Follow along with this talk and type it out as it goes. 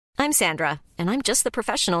I'm Sandra, and I'm just the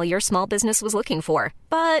professional your small business was looking for.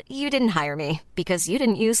 But you didn't hire me because you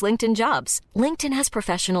didn't use LinkedIn Jobs. LinkedIn has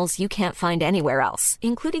professionals you can't find anywhere else,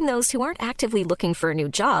 including those who aren't actively looking for a new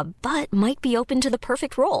job, but might be open to the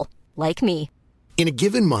perfect role, like me. In a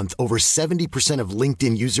given month, over 70% of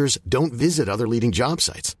LinkedIn users don't visit other leading job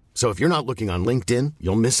sites. So if you're not looking on LinkedIn,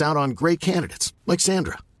 you'll miss out on great candidates like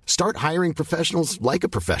Sandra. Start hiring professionals like a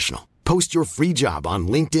professional. Post your free job on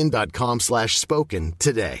linkedin.com/spoken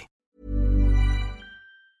today.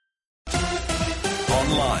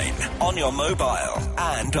 Online, on your mobile,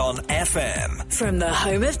 and on FM. From the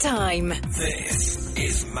home of time. This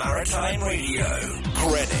is Maritime Radio,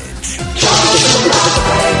 Greenwich.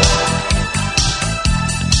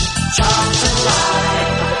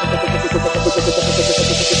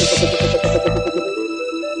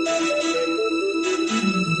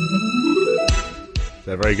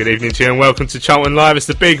 A very good evening to you and welcome to Charlton Live. It's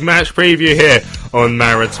the big match preview here on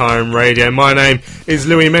Maritime Radio. My name is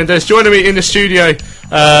Louis Mendes. Joining me in the studio,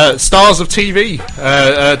 stars of TV,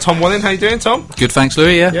 Tom Welling. How you doing, Tom? Good, thanks,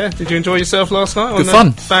 Louis. Yeah. Did you enjoy yourself last night? Good on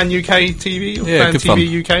fun. Fan UK TV or yeah, Fan good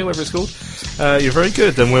TV fun. UK, whatever it's called. You're very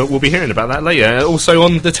good, and we'll be hearing about that later. Also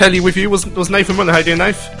on the telly with you was Nathan Muller. How you doing,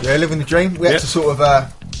 Nath? Yeah, living the dream. We had to sort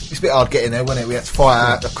of. It's a bit hard getting there, wasn't it? We had to fight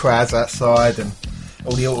out the crowds outside and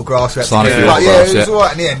all the autographs. We had to get. But yeah, it was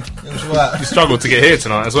alright in the end. It was alright. You struggled to get here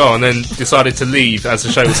tonight as well, and then decided to leave as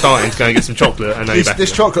the show was starting to go and get some chocolate. And now you're back.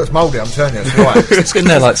 This chocolate's mouldy, I'm telling you. It's right. It's been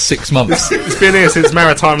there like 6 months. It's been here since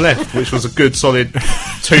Maritime left, which was a good solid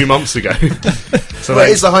 2 months ago. So well,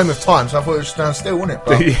 it is the home of time, so I thought it was stand still, wasn't it?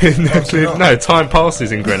 But no, time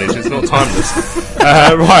passes in Greenwich. It's not timeless.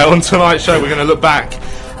 Right, on tonight's show, we're going to look back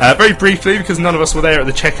very briefly, because none of us were there at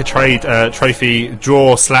the Checkatrade Trophy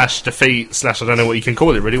draw / defeat / I don't know what you can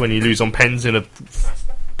call it really when you lose on pens in a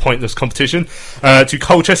pointless competition, to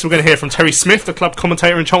Colchester. We're going to hear from Terry Smith, the club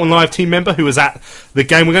commentator and Charlton Live team member who was at the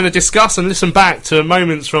game. We're going to discuss and listen back to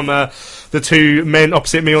moments from the two men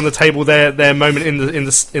opposite me on the table, their moment in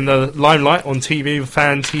the limelight on TV,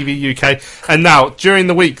 Fan TV UK. And now, during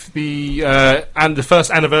the week, and the first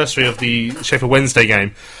anniversary of the Sheffield Wednesday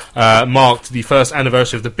game marked the first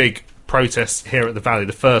anniversary of the big protests here at the Valley.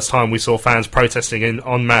 The first time we saw fans protesting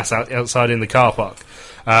en masse outside in the car park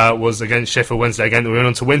was against Sheffield Wednesday, again that we went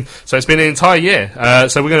on to win. So it's been an entire year.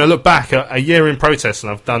 So we're going to look back at a year in protest,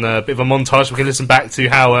 and I've done a bit of a montage. We can listen back to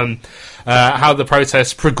how the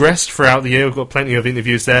protests progressed throughout the year. We've got plenty of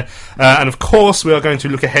interviews there. And of course, we are going to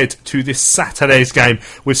look ahead to this Saturday's game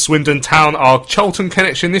with Swindon Town, our Charlton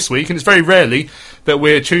connection this week. And it's very rarely that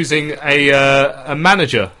we're choosing a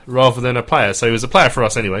manager rather than a player. So he was a player for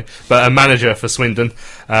us anyway, but a manager for Swindon.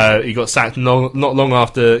 He got sacked not long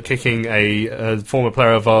after kicking a former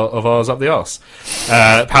player of ours up the arse,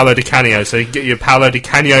 Paolo Di Canio. So you can get your Paolo Di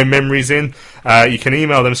Canio memories in. You can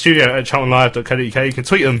email them, studio@charltonlive.co.uk. You can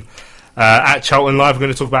tweet them at Charlton Live. We're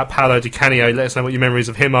going to talk about Paolo Di Canio. Let us know what your memories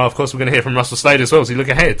of him are. Of course, we're going to hear from Russell Slade as well as we look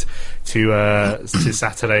ahead to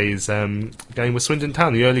Saturday's game with Swindon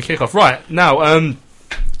Town, the early kickoff. Right, now,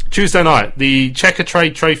 Tuesday night, the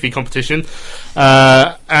Checkatrade Trophy competition,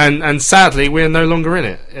 and sadly, we're no longer in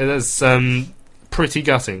it. It was pretty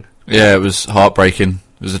gutting. Yeah, it was heartbreaking.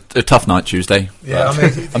 It was a tough night Tuesday. Yeah, I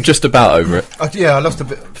mean, I'm just about over it. I lost a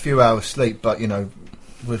few hours sleep, but you know,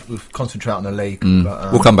 we've concentrated on the league.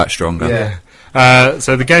 But, we'll come back stronger. Yeah.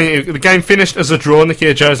 So the game finished as a draw.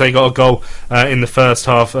 Nicky Jose got a goal in the first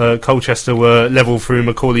half. Colchester were level through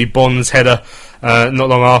Macaulay Bond's header not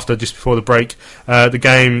long after, just before the break. The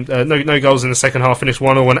game, no goals in the second half, finished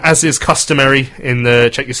 1-1, and as is customary in the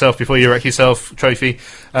Check Yourself Before You Wreck Yourself trophy,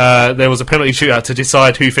 there was a penalty shootout to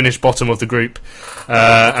decide who finished bottom of the group.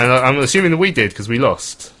 And I'm assuming that we did, because we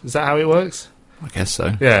lost. Is that how it works? I guess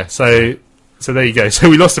so. Yeah, so there you go. So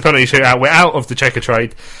we lost the penalty shootout. We're out of the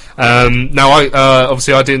Checkatrade. Now,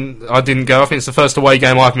 obviously, I didn't go. I think it's the first away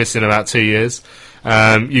game I've missed in about 2 years.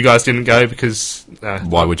 You guys didn't go because...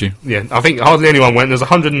 why would you? Yeah, I think hardly anyone went. There's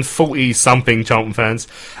 140-something Charlton fans.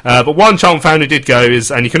 But one Charlton fan who did go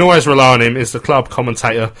and you can always rely on him, is the club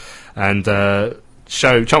commentator and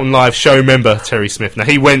Charlton Live show member Terry Smith. Now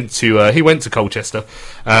he went to Colchester,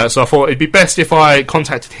 so I thought it'd be best if I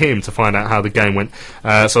contacted him to find out how the game went.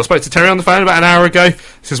 So I spoke to Terry on the phone about an hour ago.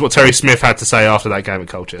 This is what Terry Smith had to say after that game at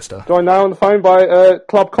Colchester. Joined now on the phone by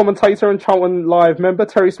club commentator and Charlton Live member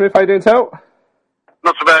Terry Smith. How you doing, Tel?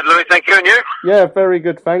 Not so bad, Louis, thank you, and you? Yeah, very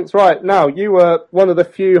good, thanks. Right, now, you were one of the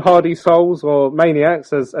few hardy souls, or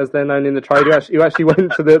maniacs, as they're known in the trade, who actually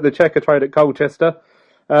went to the Checkatrade at Colchester.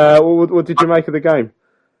 What did you make of the game?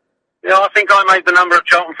 Yeah, I think I made the number of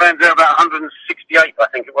Charlton fans there about 168, I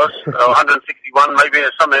think it was, or 161 maybe,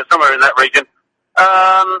 somewhere in that region.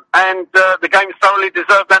 and the game thoroughly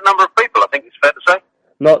deserved that number of people, I think it's fair to say.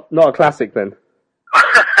 Not a classic then?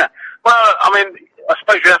 Well, I mean, I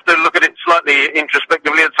suppose you have to look at it slightly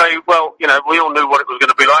introspectively and say, well, you know, we all knew what it was going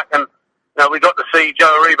to be like, and you know, we got to see Joe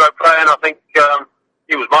Aribo play, and I think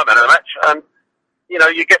he was my man of the match. And you know,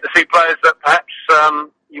 you get to see players that perhaps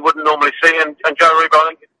you wouldn't normally see, and Joe Aribo, I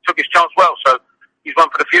think, took his chance well, so he's one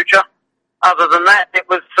for the future. Other than that, it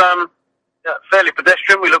was fairly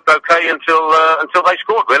pedestrian. We looked okay until they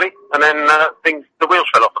scored, really, and then the wheels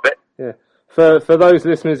fell off a bit. Yeah. For those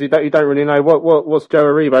listeners who don't really know, what's Joe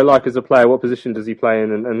Aribo like as a player? What position does he play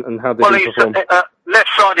in, and how does he perform? Well, he's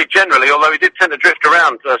left-sided generally, although he did tend to drift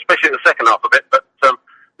around, especially in the second half a bit. But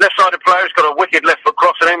left-sided player, he's got a wicked left foot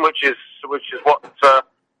crossing him, which is what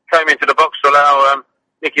came into the box to allow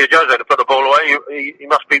Nicky Jose to put the ball away. He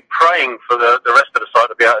must be praying for the rest of the side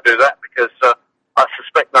to be able to do that, because I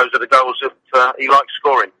suspect those are the goals that he likes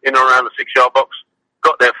scoring in or around the 6-yard box.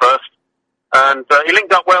 Got there first. And he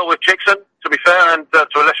linked up well with Chickson, to be fair, and to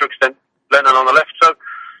a lesser extent, Lennon on the left. So,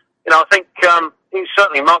 you know, I think he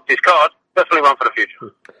certainly marked his card. Definitely one for the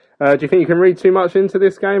future. Do you think you can read too much into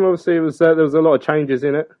this game? Obviously, there was a lot of changes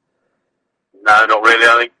in it. No, not really.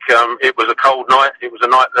 I think it was a cold night. It was a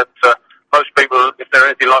night that most people, if they're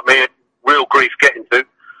anything like me, had real grief getting to. And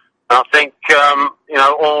I think, you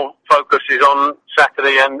know, all focus is on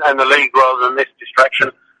Saturday and the league rather than this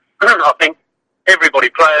distraction. I think everybody,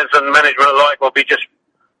 players and management alike, will be just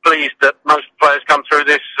pleased that most players come through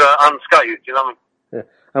this unscathed, you know what I mean? Yeah.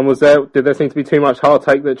 And did there seem to be too much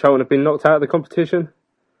heartache that Charlton have been knocked out of the competition?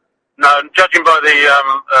 No, judging by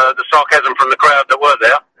the sarcasm from the crowd that were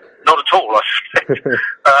there, not at all, I suspect.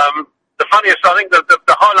 The funniest, I think, the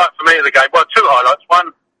highlight for me of the game, well, two highlights.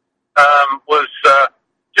 One was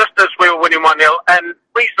just as we were winning 1-0 and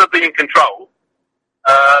reasonably in control,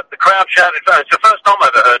 the crowd shouted, it's the first time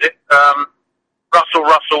I've ever heard it,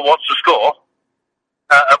 Russell, what's the score?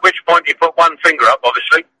 At which point he put one finger up,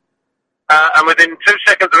 obviously. And within 2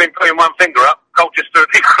 seconds of him putting one finger up, Colchester had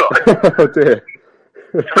equalised. Oh dear.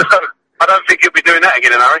 So, I don't think he'll be doing that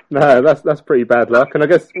again in a hurry. No, that's pretty bad luck. And I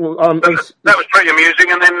guess that was pretty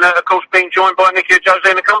amusing. And then, of course, being joined by Nicky Jose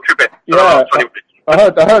in the commentary bit. Yeah,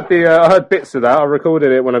 I heard bits of that. I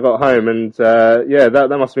recorded it when I got home, and that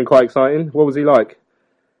must have been quite exciting. What was he like?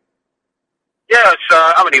 Yeah,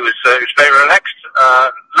 I mean, he was very relaxed.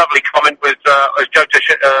 Lovely comment with as Joe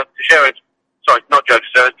Teixeira. Sorry, not Joe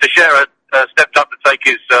Teixeira stepped up to take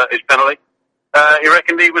his penalty. He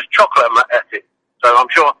reckoned he was chocolate at it. So I'm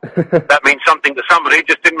sure that means something to somebody. It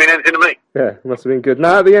just didn't mean anything to me. Yeah, must have been good.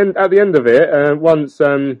 Now at the end of it, once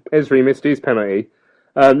Esri missed his penalty,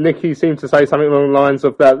 Nicky seemed to say something along the lines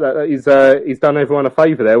of that he's done everyone a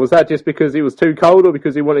favour there. Was that just because it was too cold, or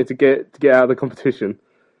because he wanted to get out of the competition?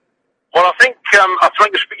 Well, I think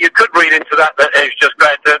you could read into that he's just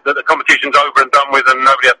glad that the competition's over and done with, and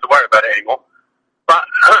nobody has to worry about it anymore. But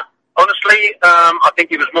honestly, I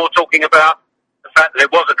think he was more talking about the fact that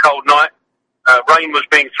it was a cold night. Rain was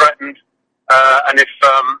being threatened, and if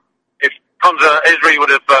Konza Esri would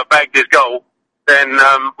have bagged his goal, then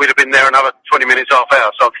we'd have been there another 20 minutes, half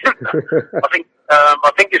hour. So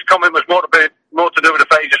I think his comment was more to do with the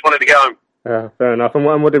fact he just wanted to get home. Yeah, fair enough.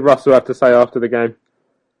 And what did Russell have to say after the game?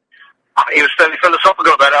 He was fairly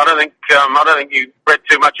philosophical about it. I don't think he read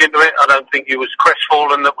too much into it. I don't think he was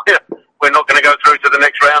crestfallen that we're not going to go through to the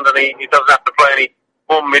next round, and he doesn't have to play any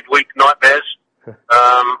more midweek nightmares.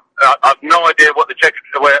 I've no idea what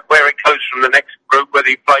where it goes from the next group, whether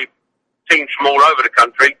he play teams from all over the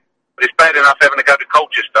country. But it's bad enough having to go to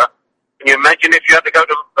Colchester. Can you imagine if you had to go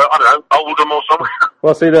to, Oldham or somewhere?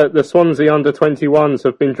 Well, see, the Swansea under-21s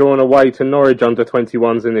have been drawn away to Norwich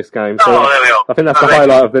under-21s in this game. So there we are. I think that's the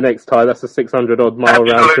highlight of the next tie. That's a 600-odd mile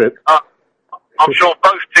round trip. I'm sure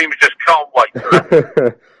both teams just can't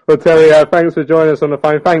wait. Well, Terry, thanks for joining us on the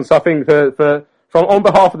phone. Thanks, I think, on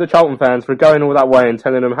behalf of the Charlton fans, for going all that way and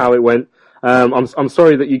telling them how it went. I'm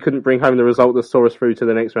sorry that you couldn't bring home the result that saw us through to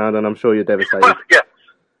the next round, and I'm sure you're devastated. Well, yeah.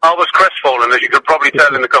 I was crestfallen, as you could probably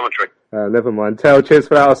tell in the commentary. Never mind. Cheers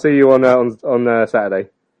for that. I'll see you on Saturday.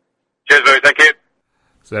 Cheers, Barry. Thank you.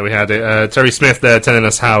 So there we had it. Terry Smith there telling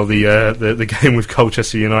us how the game with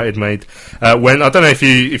Colchester United went. I don't know if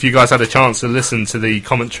you guys had a chance to listen to the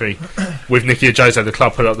commentary with Nicky Jose. The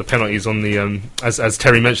club put up the penalties on the as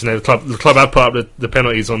Terry mentioned there, the club had put up the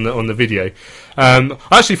penalties on the video. I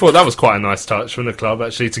actually thought that was quite a nice touch from the club,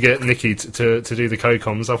 actually, to get Nicky to do the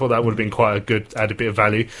co-coms. I thought that would have been quite a good, added bit of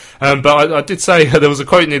value. But I did say there was a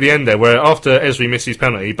quote near the end there where after Esri missed his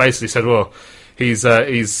penalty, he basically said, well,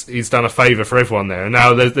 he's done a favour for everyone there. And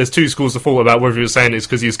now there's two schools of thought about whether he was saying it's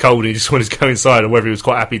because he was cold and he just wanted to go inside, or whether he was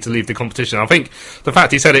quite happy to leave the competition. I think the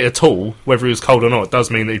fact he said it at all, whether he was cold or not,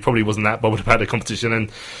 does mean that he probably wasn't that bothered about the competition.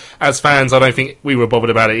 And as fans, I don't think we were bothered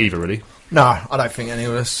about it either, really. No, I don't think any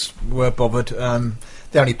of us were bothered.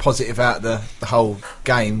 The only positive out the whole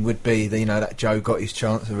game would be that Joe got his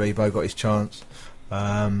chance, Aribo got his chance,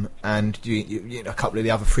 and a couple of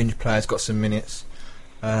the other fringe players got some minutes.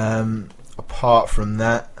 Apart from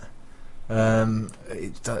that,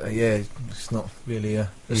 it's not really a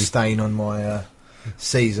stain on my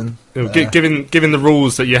season. Given the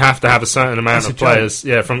rules that you have to have a certain amount of players,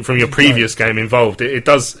 from your previous game involved, it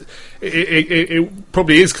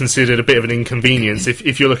probably is considered a bit of an inconvenience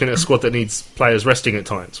if you're looking at a squad that needs players resting at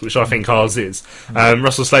times, which I think ours is.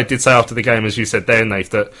 Russell Slade did say after the game, as you said there,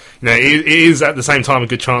 Nath, that it is at the same time a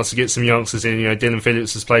good chance to get some youngsters in. Dylan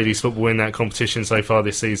Phillips has played his football in that competition so far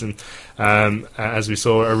this season, as we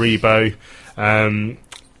saw Aribo.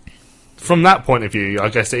 From that point of view, I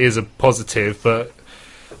guess it is a positive, but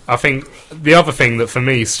I think the other thing that for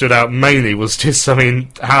me stood out mainly was just,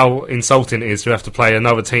 how insulting it is to have to play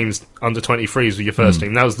another team's under-23s with your first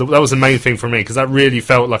team. That was the main thing for me, because that really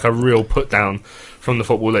felt like a real put-down from the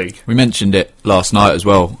Football League. We mentioned it last night as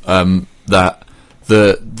well, that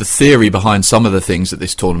the theory behind some of the things that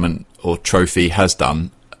this tournament or trophy has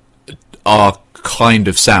done are kind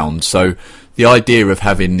of sound. So the idea of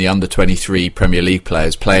having the under-23 Premier League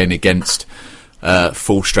players playing against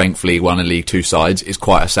full-strength League 1 and League 2 sides is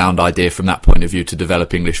quite a sound idea from that point of view to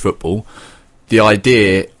develop English football. The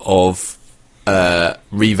idea of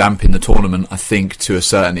revamping the tournament, I think, to a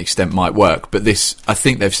certain extent might work. But this, I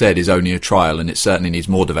think they've said, is only a trial, and it certainly needs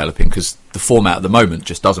more developing, because the format at the moment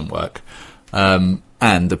just doesn't work.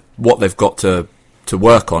 What they've got to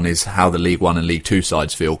work on is how the League 1 and League 2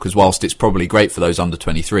 sides feel, because whilst it's probably great for those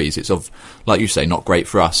under-23s, it's, like you say, not great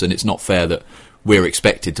for us, and it's not fair that we're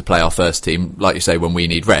expected to play our first team, like you say, when we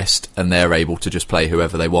need rest, and they're able to just play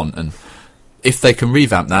whoever they want. And if they can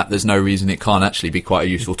revamp that, there's no reason it can't actually be quite a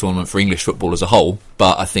useful tournament for English football as a whole.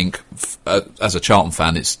 But I think, as a Charlton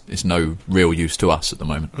fan, it's no real use to us at the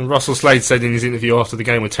moment. And Russell Slade said in his interview after the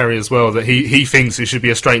game with Terry as well that he thinks it should be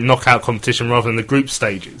a straight knockout competition rather than the group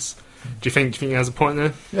stages. Do you think he has a point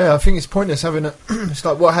there? Yeah, I think it's pointless having it's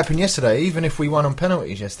like what happened yesterday. Even if we won on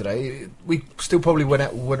penalties yesterday, we still probably would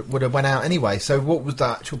have went out anyway. So what was the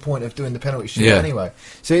actual point of doing the penalty shoot anyway?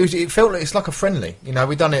 So it felt like it's like a friendly.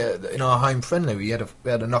 We done it in our home friendly. We had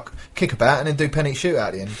a kick about and then do penalty shoot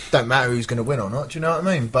at the end. Don't matter who's going to win or not. Do you know what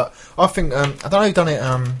I mean? But I think I don't know who done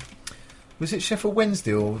it. Was it Sheffield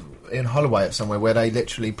Wednesday or in Holloway at somewhere where they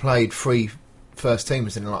literally played three first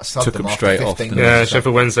teamers and subbed them straight after 15 off. minutes.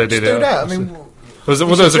 Sheffield Wednesday did it. That. I mean, there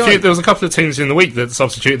was a couple of teams in the week that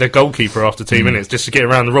substituted their goalkeeper after 2 minutes just to get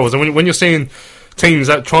around the rules. And when you're seeing teams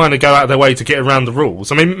that trying to go out of their way to get around the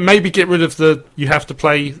rules, I mean, maybe get rid of you have to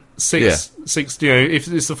play six. If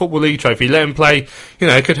it's the Football League trophy, let them play.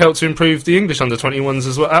 It could help to improve the English under-21s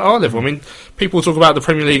as well at our level. I mean, people talk about the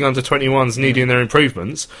Premier League under-21s needing their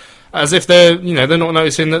improvements, as if they're not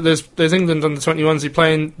noticing that there's England under-21s who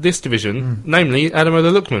play in this division, namely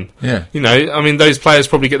Ademola Lookman. Yeah. I mean, those players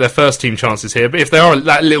probably get their first team chances here, but if they are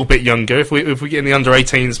that little bit younger, if we get in the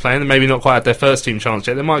under-18s playing, and maybe not quite at their first team chance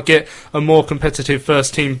yet, they might get a more competitive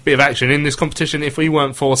first team bit of action in this competition if we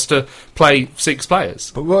weren't forced to play 6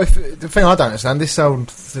 players. But the thing I don't understand,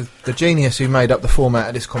 the genius who made up the format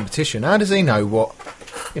of this competition, how does he know what,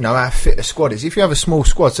 how fit a squad is? If you have a small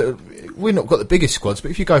squad, so we've not got the biggest squads,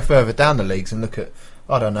 but if you go further down the leagues and look at,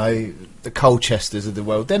 I don't know, the Colchesters of the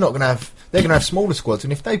world, they're going to have smaller squads,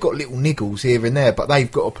 and if they've got little niggles here and there, but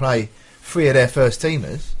they've got to play 3 of their first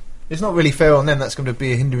teamers, it's not really fair on them. That's going to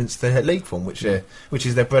be a hindrance to their league form, which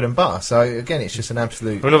is their bread and butter. So again, it's just an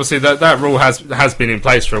absolute. I mean, obviously that rule has been in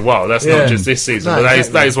place for a while. That's not just this season, but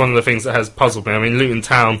that is one of the things that has puzzled me. I mean, Luton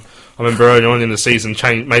Town, I remember early on in the season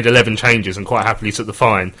made 11 changes and quite happily took the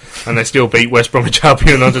fine, and they still beat West Bromwich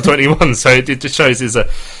Albion under 21. So it just shows it's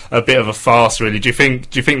a bit of a farce, really. Do you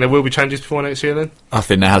think there will be changes before next year then? I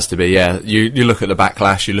think there has to be. Yeah, you look at the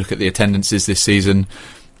backlash, you look at the attendances this season.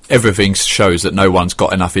 Everything shows that no one's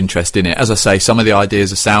got enough interest in it. As I say, some of the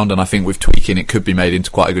ideas are sound, and I think with tweaking it could be made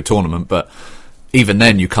into quite a good tournament, but even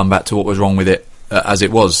then you come back to what was wrong with it as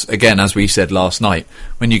it was. Again, as we said last night,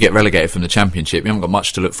 when you get relegated from the Championship, you haven't got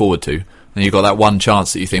much to look forward to. And you've got that one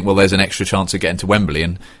chance that you think, well, there's an extra chance of getting to Wembley,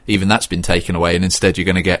 and even that's been taken away, and instead you're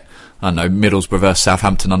going to get, I don't know, Middlesbrough versus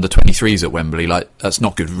Southampton under-23s at Wembley. Like, that's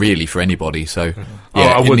not good really for anybody, so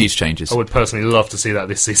it needs changes. I would personally love to see that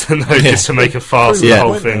this season, though, just to make a farce of the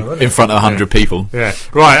whole thing. In front of 100 people. Yeah.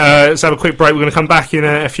 Right, let's have a quick break. We're going to come back in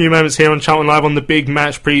a few moments here on Charlton Live on the big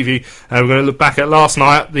match preview. We're going to look back at last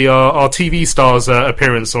night, our TV stars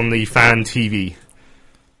appearance on the Fan TV.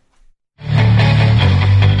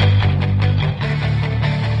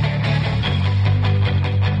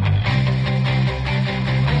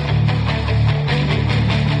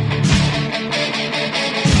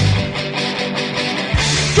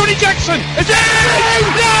 Johnny Jackson is in!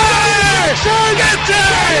 Jackson! Get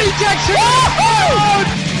it! Jackson!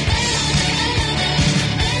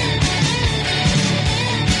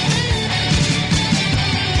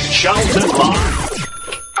 Charlton Live.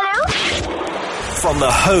 From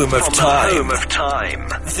the home of time.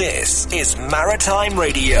 This is Maritime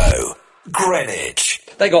Radio, Greenwich.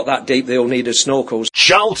 They got that deep, they all needed snorkels.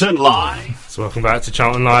 Charlton Live. So welcome back to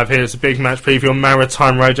Charlton Live. Here's a big match preview on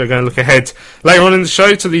Maritime Radio. Going to look ahead later on in the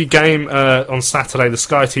show to the game on Saturday, the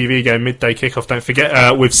Sky TV game, midday kickoff. Don't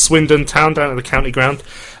forget, with Swindon Town down at the County Ground.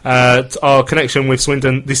 Our connection with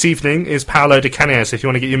Swindon this evening is Paolo Di Canio. So if you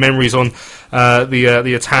want to get your memories on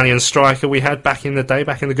the Italian striker we had back in the day,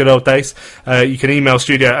 back in the good old days, you can email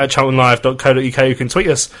studio@charltonlive.co.uk. You can tweet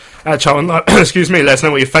us at Charlton Live. Excuse me. Let us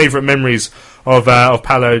know what your favourite memories of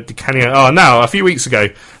Paolo Di Canio are. Now, a few weeks ago,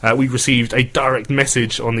 we received a direct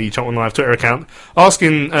message on the Charlton Live Twitter account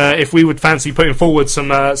asking if we would fancy putting forward some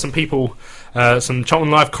people, some Charlton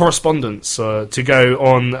Live correspondents to go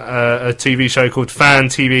on a TV show called Fan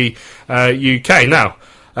TV UK. Now,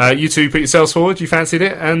 you two put yourselves forward, you fancied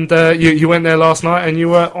it, and you went there last night and you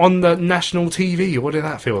were on the national TV. What did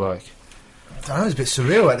that feel like? I don't know, it was a bit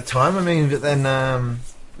surreal at the time. I mean, but then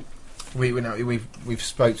we've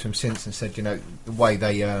spoke to him since and said, the way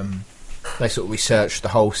they sort of researched the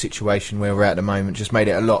whole situation where we're at the moment just made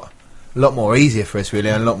it a lot more easier for us, really,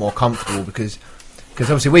 and a lot more comfortable, because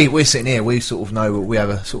obviously we're sitting here, we sort of know, we have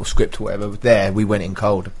a sort of script or whatever. There we went in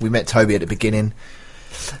cold. We met Toby at the beginning.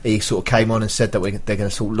 He sort of came on and said that they're going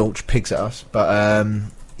to sort of launch pigs at us, but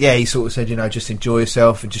he sort of said, just enjoy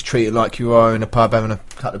yourself and just treat it like you are in a pub having a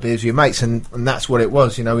couple of beers with your mates, and that's what it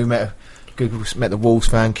was. We met the Wolves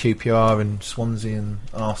fan, QPR, and Swansea, and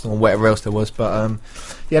Arsenal, and whatever else there was. But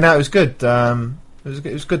it was good. It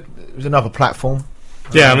was good. It was another platform.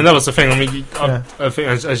 Yeah, I mean that was the thing. I mean, I think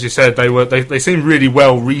as you said, they seemed really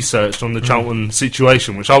well researched on the Charlton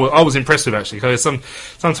situation, which I was impressed with, actually. Because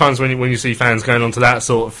sometimes when you see fans going on to that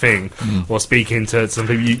sort of thing or speaking to some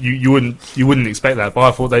people, you wouldn't expect that. But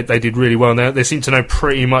I thought they did really well. They seemed to know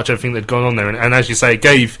pretty much everything that'd gone on there, and as you say, it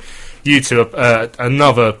gave you two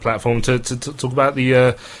another platform to talk about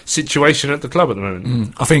the situation at the club at the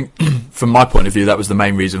moment. I think from my point of view, that was the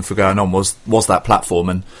main reason for going on, was that platform.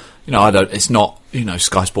 And it's not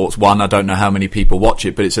Sky Sports 1. I don't know how many people watch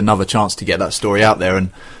it, but it's another chance to get that story out there. And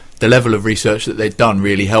the level of research that they've done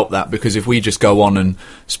really helped that, because if we just go on and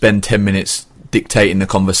spend 10 minutes dictating the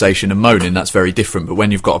conversation and moaning, that's very different. But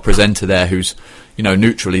when you've got a presenter there who's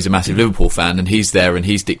neutral, he's a massive Liverpool fan, and he's there and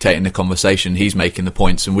he's dictating the conversation, he's making the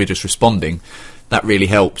points, and we're just responding, that really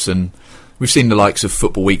helps. And we've seen the likes of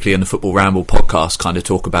Football Weekly and the Football Ramble podcast kind of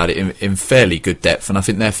talk about it in fairly good depth, and I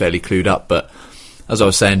think they're fairly clued up. But as I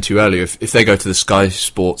was saying to you earlier, if they go to the Sky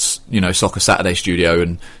Sports Soccer Saturday studio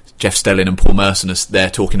and Jeff Stelling and Paul Merson are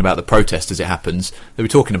there talking about the protest as it happens, they'll be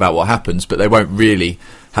talking about what happens, but they won't really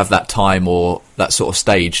have that time or that sort of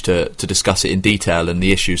stage to discuss it in detail and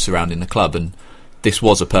the issues surrounding the club. And this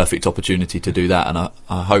was a perfect opportunity to do that, and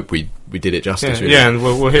I hope we did it justice. Yeah, really. yeah, and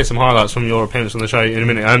we'll hear some highlights from your appearance on the show in a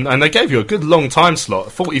minute. And they gave you a good long time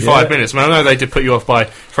slot, 45 minutes. I mean, I know they did put you off by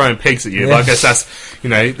throwing pigs at you, but I guess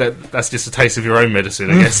that's just a taste of your own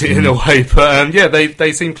medicine, I guess, in a way. But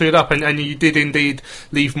they seem clued up, and you did indeed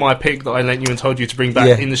leave my pig that I lent you and told you to bring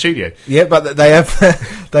back in the studio. Yeah, but they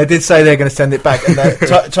have they did say they're going to send it back.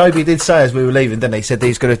 And Toby did say as we were leaving, didn't he? He said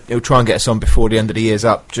he'll try and get us on before the end of the year's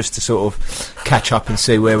up, just to sort of catch up and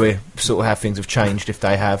see where we sort of how things have changed, if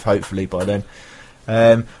they have, hopefully by then.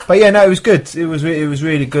 But it was good. It was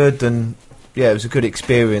really good, and it was a good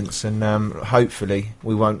experience. And hopefully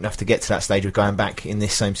we won't have to get to that stage of going back in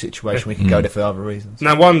this same situation. We can go there for other reasons.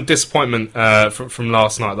 Now, one disappointment from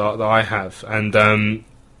last night that I have, and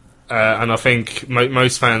I think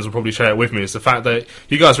most fans will probably share it with me, is the fact that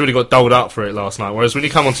you guys really got doled up for it last night, whereas when you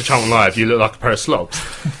come onto Charlton Live, you look like a pair of slobs.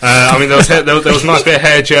 I mean, there was a nice bit of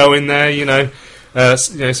hair gel in there,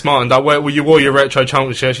 smart and well, you wore your retro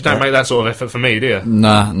Cheltenham shirts. You don't make that sort of effort for me, do you? No,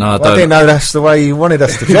 I don't. I didn't know that's the way you wanted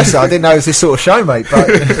us to dress. I didn't know it was this sort of show, mate.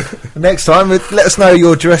 But next time, let us know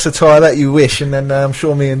your dress attire that you wish, and then I'm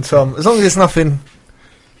sure me and Tom, as long as there's nothing.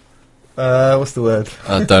 What's the word?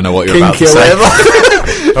 I don't know what you're Kinky about to say.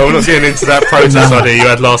 Oh, we're not getting into that protest idea you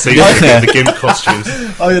had last season with the GIMP costumes.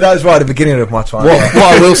 Oh, yeah, that was right at the beginning of my time. What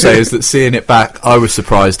I will say is that seeing it back, I was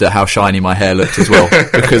surprised at how shiny my hair looked as well,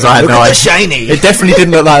 because I had no idea. Shiny. It definitely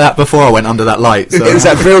didn't look like that before I went under that light. So. It was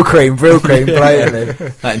that Brill cream, blatantly.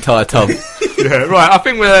 That entire tub. Yeah, right, I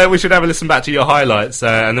think we should have a listen back to your highlights,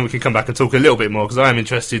 and then we can come back and talk a little bit more, because I am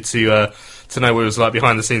interested to know what it was like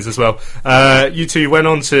behind the scenes as well. You two went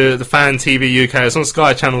on to the Fan TV UK. It's on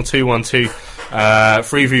Sky Channel 212.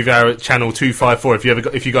 Freeview Channel 254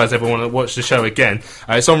 if you guys ever want to watch the show again.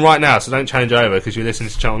 It's on right now, so don't change over because you're listening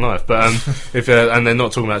to Cheltenham Live, but and they're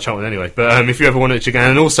not talking about Cheltenham anyway, but if you ever want it again,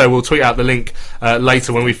 and also we'll tweet out the link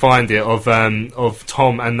later when we find it of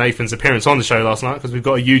Tom and Nathan's appearance on the show last night, because we've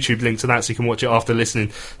got a YouTube link to that, so you can watch it after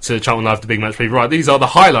listening to Cheltenham Live, the Big Match Preview. Right, these are the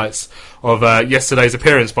highlights of yesterday's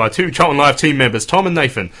appearance by two Cheltenham Live team members, Tom and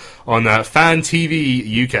Nathan, on Fan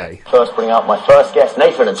TV UK. First bring out my first guest,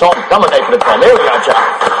 Nathan and Tom. Come on, Nathan and Tom. Here we go,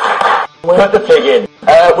 Jack. Put the pig in.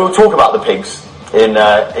 We'll talk about the pigs in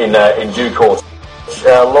due course.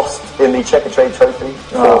 Lost in the Checkatrade Trophy,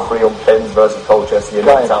 4-3 on Pens versus Colchester. You're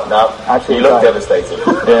knocked out now. Actually, you look devastated.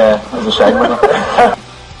 Yeah, it was a shame, wasn't it?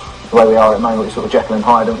 The way we are at the moment, we're sort of Jekyll and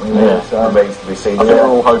Hyde, aren't we? Yeah, so remains to be seen. I think we're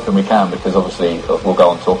all hoping we can, because obviously we'll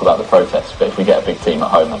go on and talk about the protests, but if we get a big team at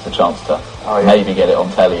home, that's a chance to maybe get it on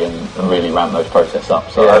telly and really ramp those protests up.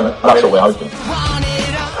 So that's what we're hoping.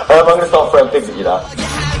 I'm going to start throwing pigs at you now.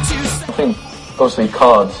 I think, obviously,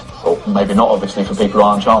 Cards, or maybe not obviously for people who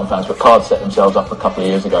aren't Charlton fans, but Cards set themselves up a couple of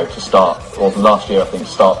years ago to start, or last year I think, to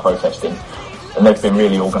start protesting. And they've been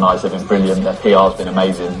really organised, they've been brilliant, their PR's been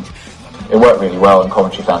amazing. It worked really well, and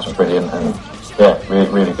Coventry fans were brilliant, and really,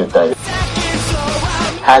 really good day.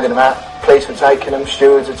 Handing them out, police were taking them,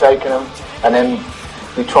 stewards were taking them, and then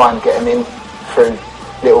we try and get them in through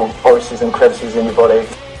little orifices and crevices in your body.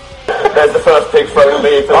 There's the first pig thrown at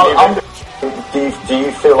me. Do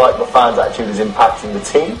you feel like the fans' attitude is impacting the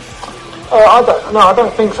team? I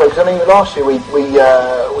don't think so, because I mean last year we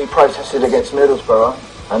protested against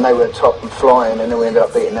Middlesbrough, and they were top and flying, and then we ended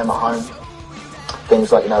up beating them at home.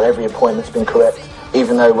 Things like, every appointment's been correct,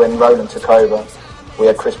 even though when Roland took over, we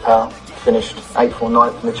had Chris Powell, finished 8th or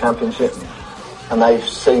 9th in the Championship, and they've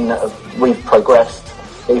seen that we've progressed,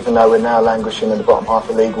 even though we're now languishing in the bottom half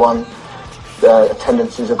of League One.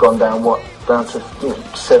 Attendances have gone down, down to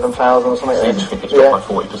 7,000 or something? Season tickets dropped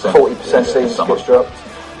by 40%. 40% season tickets dropped.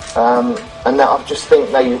 And that, I just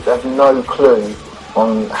think they have no clue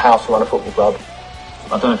on how to run a football club.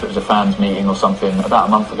 I don't know if it was a fans meeting or something about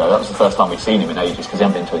a month ago. That was the first time we've seen him in ages, because he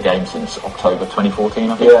hadn't been to a game since October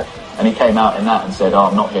 2014, I think. Yeah. And he came out in that and said,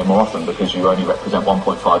 I'm not here more often because you only represent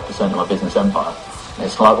 1.5% of my business empire. And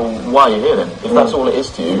it's like, well, why are you here then? If that's all it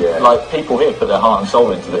is to you, like, people here put their heart and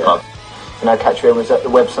soul into the club. Catchway was at the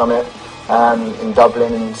Web Summit in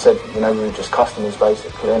Dublin and said, we were just customers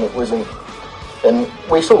basically, and it wasn't. And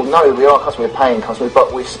we sort of know we are customers, we're paying customers,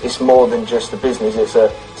 but it's more than just a business. It's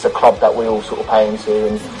a club that we all sort of pay into.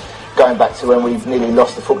 And going back to when we nearly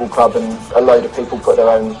lost the football club, and a load of people put their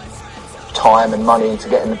own time and money into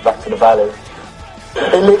getting back to the valley.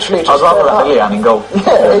 It literally just turned up. Leanne in goal.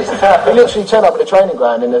 Yeah, it literally turned up at the training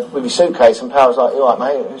ground with his suitcase, and Powell was like, "You all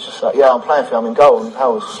right, mate?" It was just like, "Yeah, I'm playing for you, I'm in goal." And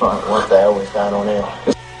Powell was just like, "What the hell is going on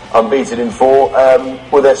here?" Unbeaten in 4.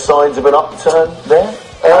 Were there signs of an upturn there?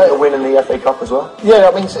 The win in the FA Cup as well? Yeah,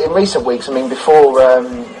 I mean, in recent weeks, before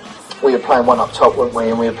we were playing one up top, weren't we?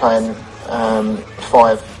 And we were playing 5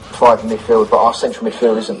 in midfield, but our central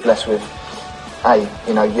midfield isn't blessed with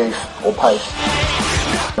youth or pace.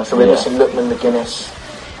 So we're missing Lookman, McGuinness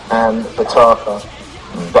and Bataka.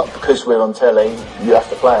 But because we're on telly, you have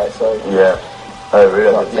to play it, so... Yeah. Oh,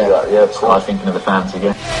 really? I'm thinking of the fans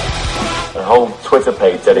again. A whole Twitter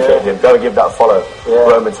page dedicated to him. Go and give that a follow. Yeah.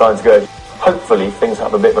 Roman times good. Hopefully things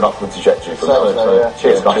have a bit of an upward trajectory from that.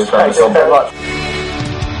 Cheers, guys. Thanks so much.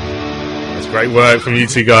 That's great work from you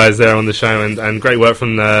two guys there on the show, and great work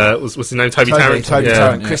from what's his name? Toby Tarrant.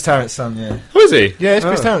 Tarrant. Chris Tarrant's son. Yeah. Who is he? Yeah, it's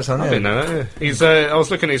Chris Tarrant's son. Yeah. I didn't know that. Yeah. He's. I was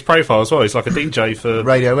looking at his profile as well. He's like a DJ for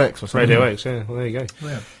Radio X or something. Radio X. Yeah. Well, there you go.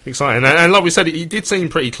 Yeah. Exciting. And like we said, he did seem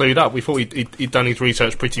pretty clued up. We thought he'd done his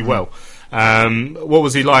research pretty well. What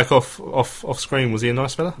was he like off screen? Was he a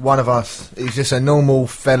nice fella? One of us. He's just a normal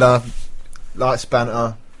fella, likes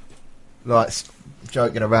banter, likes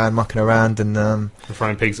joking around, mucking around, and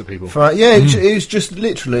throwing pigs at people. It was just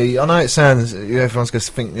literally. I know it sounds everyone's going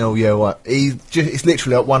to think, oh yeah, what? It's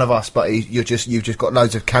literally like one of us, but you've just got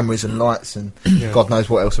loads of cameras and lights and God knows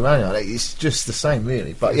what else around you. It's just the same,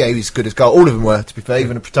 really. But yeah, he was good as gold. All of them were, to be fair.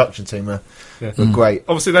 Even the production team were great.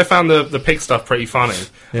 Obviously, they found the pig stuff pretty funny,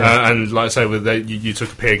 and like I say, you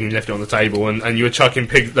took a pig and you left it on the table, and you were chucking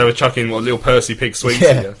pig. They were chucking little Percy pig sweets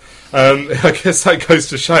at you. I guess that goes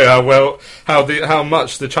to show how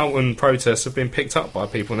much the Charlton protests have been picked up by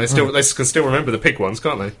people, and they can still remember the pig ones,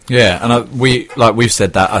 can't they? Yeah, and we've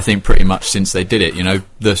said that I think pretty much since they did it. You know,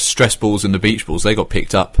 the stress balls and the beach balls, they got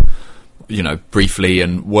picked up, you know, briefly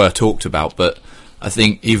and were talked about, but I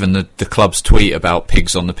think even the club's tweet about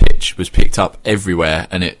pigs on the pitch was picked up everywhere,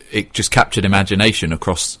 and it just captured imagination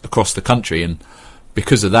across the country, and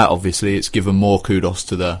because of that, obviously, it's given more kudos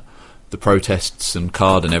to the protests and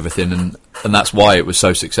card and everything, and that's why it was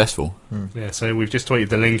so successful. Yeah, so we've just tweeted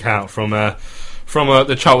the link out from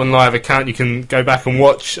the Charlton Live account. You can go back and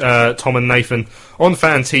watch Tom and Nathan on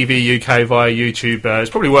Fan TV UK via YouTube.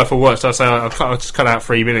 It's probably worth a watch. I'll just cut out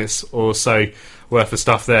 3 minutes or so worth of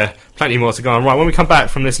stuff there. Plenty more to go on. Right, when we come back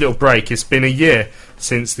from this little break, it's been a year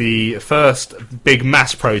since the first big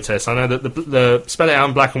mass protest. I know that the Spell It Out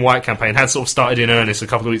in Black and White campaign had sort of started in earnest a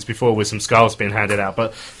couple of weeks before with some scarves being handed out,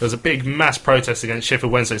 but there was a big mass protest against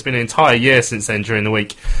Sheffield Wednesday. It's been an entire year since then during the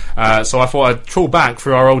week. So I thought I'd trawl back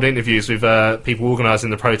through our old interviews with people organising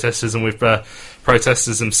the protesters and with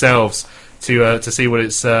protesters themselves to see what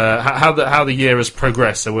it's how the year has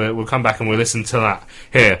progressed. So we'll come back and we'll listen to that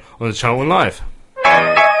here on the Charlton Live.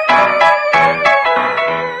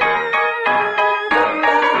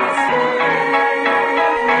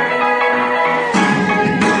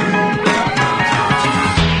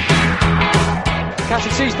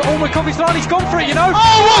 Sees, but McCarthy's line, he's gone for it, you know. Oh,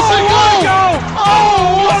 what a goal!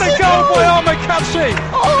 Oh, what a goal by Ahmed Katsi!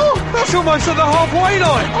 Oh, that's almost at the halfway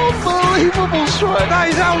line. Unbelievable strike. That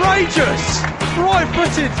is outrageous.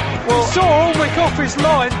 Right-footed. Well, saw McCarthy's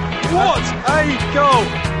line. What a goal!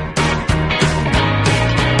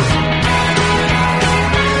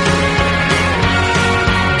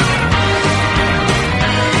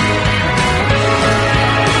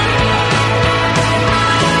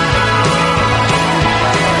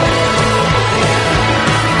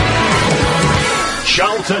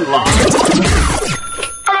 Charlton Live.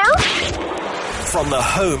 Hello? From the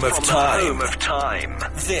home of time.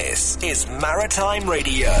 This is Maritime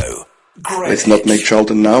Radio. Let's not make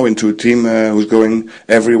Charlton now into a team who's going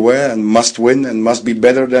everywhere and must win and must be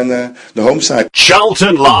better than the home side.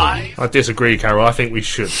 Charlton Live. I disagree, Carol. I think we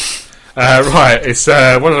should. Right, it's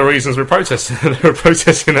one of the reasons we're protesting. We're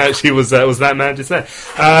protesting actually was that man just there.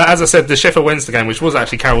 As I said, the Sheffield Wednesday game, which was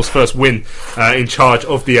actually Carol's first win in charge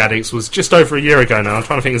of the Addicts, was just over a year ago now. I'm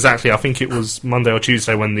trying to think exactly. I think it was Monday or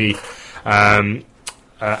Tuesday when the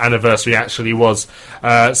anniversary actually was.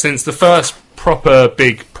 Since the first proper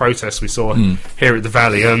big protest we saw here at the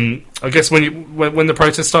Valley. I guess when the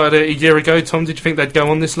protest started a year ago, Tom, did you think they'd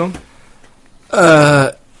go on this long?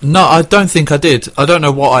 No, I don't think I did. I don't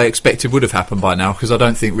know what I expected would have happened by now, because I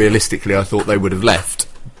don't think realistically I thought they would have left.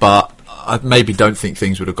 But I maybe don't think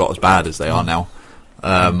things would have got as bad as they are now.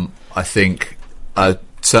 I think I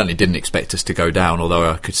certainly didn't expect us to go down, although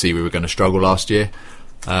I could see we were going to struggle last year.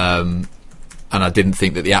 And I didn't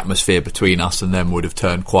think that the atmosphere between us and them would have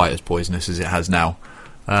turned quite as poisonous as it has now.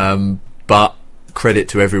 But credit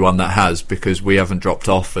to everyone that has, because we haven't dropped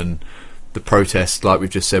off, and the protests, like we've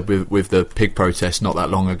just said, with the pig protest not that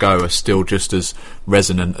long ago, are still just as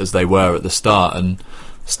resonant as they were at the start, and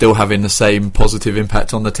still having the same positive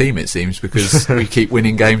impact on the team, it seems, because we keep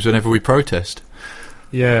winning games whenever we protest.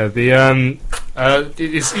 Yeah,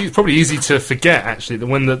 it's probably easy to forget, actually, that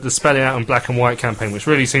when the Spell It Out in Black and White campaign, which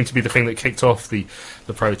really seemed to be the thing that kicked off the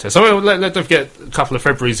protest. I mean, don't forget, a couple of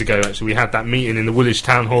Februaries ago, actually, we had that meeting in the Woolwich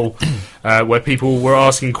Town Hall where people were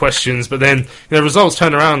asking questions, but then results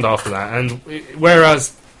turned around after that. And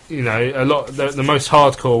whereas a lot the most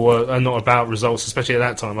hardcore are not about results, especially at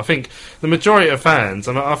that time, I think the majority of fans,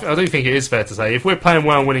 and I do think it is fair to say, if we're playing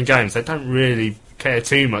well and winning games, they don't really care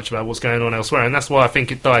too much about what's going on elsewhere, and that's why I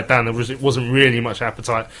think it died down. It wasn't really much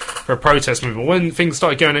appetite for a protest movement. When things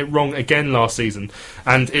started going wrong again last season,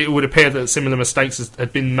 and it would appear that similar mistakes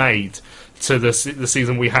had been made to the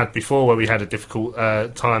season we had before, where we had a difficult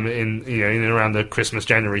time in and around the Christmas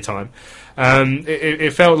January time,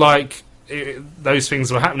 it felt like those things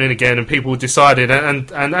were happening again, and people decided, and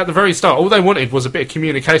at the very start, all they wanted was a bit of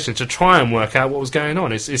communication to try and work out what was going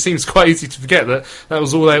on. It seems quite easy to forget that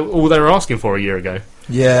was all they were asking for a year ago.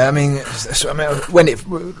 Yeah, I mean, when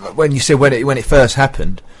it first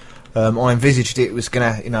happened, I envisaged it was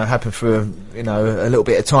going to, happen for a little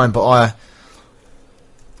bit of time, but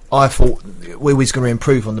I thought we was going to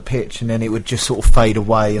improve on the pitch, and then it would just sort of fade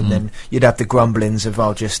away, and then you'd have the grumblings of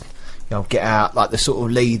I'll just get out, like the sort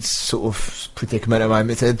of Leeds sort of predicament at the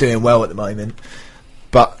moment. They're doing well at the moment,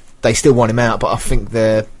 but they still want him out. But I think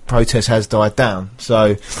their protest has died down,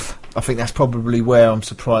 so I think that's probably where I'm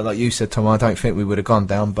surprised. Like you said, Tom, I don't think we would have gone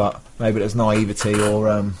down, but maybe there's naivety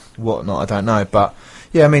or whatnot. I don't know, but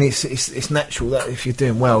yeah, I mean it's natural that if you're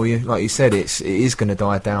doing well, like you said, it is going to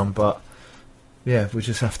die down, but. Yeah, we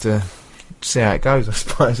just have to see how it goes, I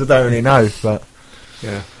suppose. I don't really know, but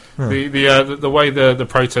yeah. The way the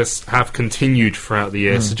protests have continued throughout the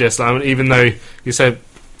year suggests that even though you said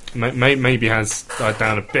maybe has died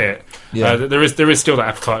down a bit, there is still that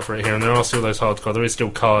appetite for it here, and there are still those hardcore. There is still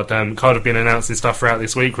Card have been announcing stuff throughout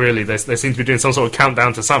this week. Really, they seem to be doing some sort of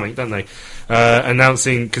countdown to something, don't they?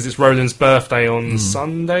 Announcing, because it's Roland's birthday on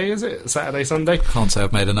Sunday, is it? Saturday, Sunday? Can't say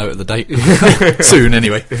I've made a note of the date. Soon,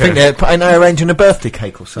 anyway. I think they're arranging a birthday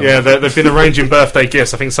cake or something. Yeah, they've been arranging birthday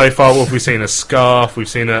gifts. I think so far we've seen a scarf, we've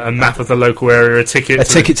seen a map of the local area, a ticket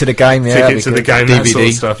to the game, ticket to the game, DVD. That sort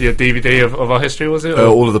of stuff. Yeah, DVD of our history, was it?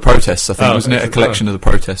 All of the protests, I think, wasn't it? A collection of the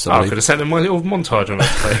protests, I could have sent them my little montage on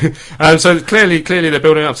it. So clearly they're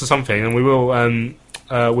building up to something, and we will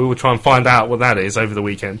try and find out what that is over the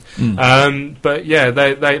weekend. But yeah,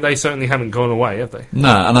 they certainly haven't gone away, have they?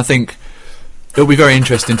 No, and I think it'll be very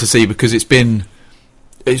interesting to see, because it's been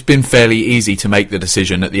fairly easy to make the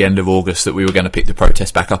decision at the end of August that we were going to pick the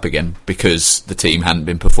protest back up again, because the team hadn't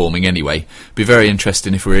been performing anyway. It'd be very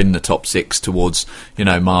interesting if we're in the top 6 towards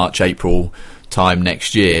March, April time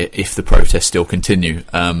next year, if the protests still continue.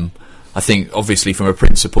 I think obviously from a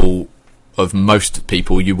principle of most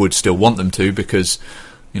people, you would still want them to, because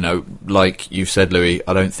like you said, Louis,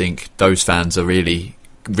 I don't think those fans are really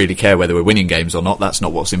care whether we're winning games or not. That's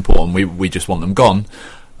not what's important. We just want them gone.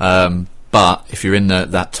 But if you're in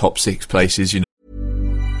that top 6 places,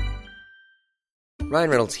 Ryan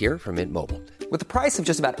Reynolds here from Mint Mobile. With the price of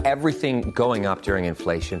just about everything going up during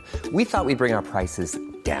inflation, we thought we'd bring our prices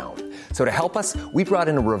down. So to help us, we brought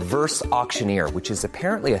in a reverse auctioneer, which is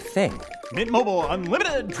apparently a thing. Mint Mobile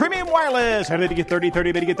Unlimited Premium Wireless. How to get 30,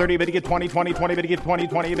 30, bit to get 30, bit to get 20, 20, 20, bit to get 20,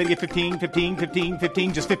 20, bit to get 15, 15, 15,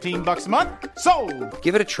 15, just $15 a month? Sold!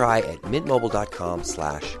 Give it a try at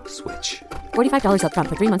mintmobile.com/switch. $45 up front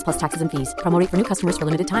for 3 months plus taxes and fees. Promo rate for new customers for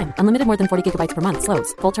limited time. Unlimited more than 40 gigabytes per month.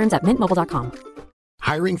 Slows full terms at mintmobile.com.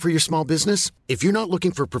 Hiring for your small business? If you're not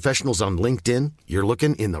looking for professionals on LinkedIn, you're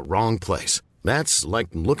looking in the wrong place. That's like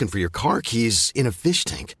looking for your car keys in a fish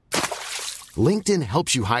tank. LinkedIn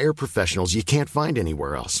helps you hire professionals you can't find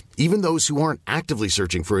anywhere else, even those who aren't actively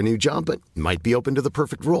searching for a new job but might be open to the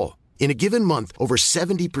perfect role. In a given month, over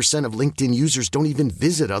 70% of LinkedIn users don't even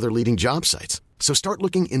visit other leading job sites. So start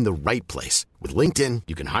looking in the right place. With LinkedIn,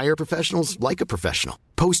 you can hire professionals like a professional.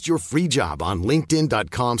 Post your free job on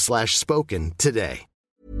linkedin.com/spoken today.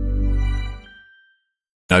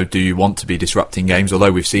 Do you want to be disrupting games?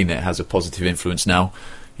 Although we've seen it has a positive influence now.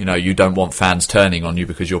 You don't want fans turning on you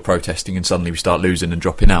because you're protesting and suddenly we start losing and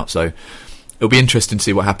dropping out. So it'll be interesting to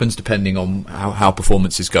see what happens depending on how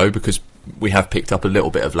performances go, because we have picked up a little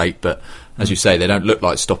bit of late, but as you say, they don't look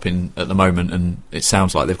like stopping at the moment, and it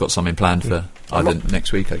sounds like they've got something planned for either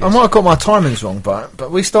next week, I guess. I might have got my timings wrong, but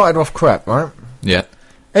we started off crap, right? Yeah.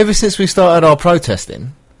 Ever since we started our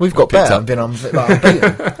protesting, we've got better and been unbeaten.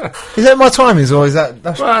 Is that my timings, or is that...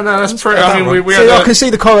 Well, no, that's pretty... I mean, I can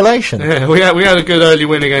see the correlation. Yeah, we had a good early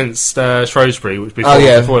win against Shrewsbury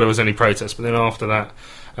before there was any protest, but then after that...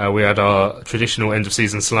 we had our traditional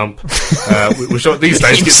end-of-season slump, which these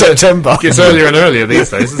days gets earlier and earlier these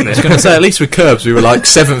days, isn't it? I was going to say, at least with Curbs, we were like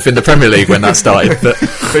 7th in the Premier League when that started.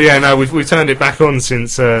 But yeah, no, we've turned it back on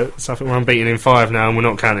since. So I think we're unbeaten in 5 now, and we're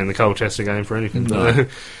not counting the Colchester game for anything. No.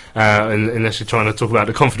 Unless you're trying to talk about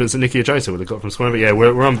the confidence that Nicky Ojota would have got from scoring. But yeah,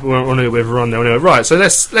 we're on it with a run now. Anyway. Right, so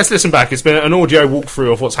let's listen back. It's been an audio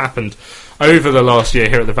walkthrough of what's happened over the last year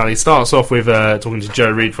here at the Valley. Starts off with talking to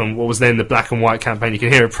Joe Reid from what was then the Black and White campaign. You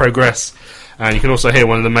can hear it progress, and you can also hear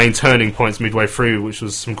one of the main turning points midway through, which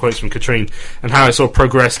was some quotes from Katrine, and how it sort of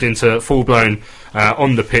progressed into full-blown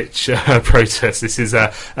on the pitch protest. This is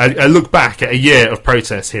a look back at a year of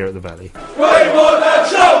protests here at the Valley. We want that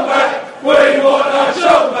show back! We want that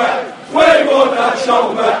show back! We want that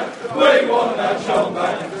show back! We want that show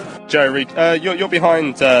back! Joe Reid, you're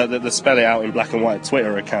behind the Spell It Out in Black and White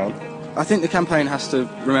Twitter account. I think the campaign has to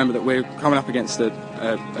remember that we're coming up against a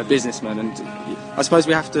businessman, and I suppose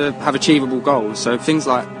we have to have achievable goals. So things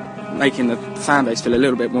like making the fan base feel a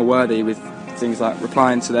little bit more worthy with things like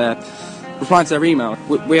replying to their email.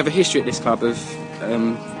 We have a history at this club of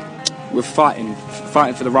we're fighting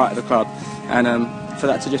for the right of the club, and for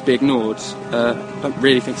that to just be ignored, I don't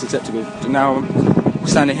really think it's acceptable. And now I'm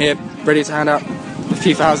standing here ready to hand out a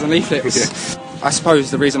few thousand leaflets. I suppose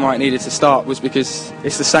the reason why it needed to start was because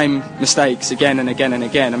it's the same mistakes again and again and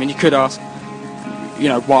again. I mean, you could ask,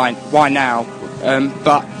 why now?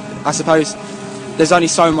 But I suppose there's only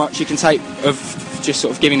so much you can take of just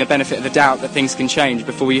sort of giving the benefit of the doubt that things can change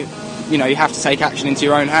before you have to take action into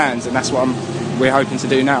your own hands, and that's what we're hoping to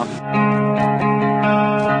do now.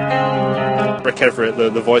 Rick Everett,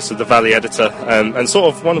 the voice of the Valley editor, and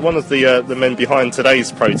sort of one of the men behind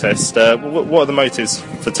today's protest. What are the motives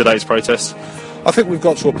for today's protest? I think we've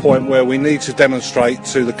got to a point where we need to demonstrate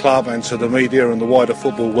to the club and to the media and the wider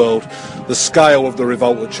football world the scale of the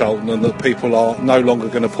revolt at Charlton, and that people are no longer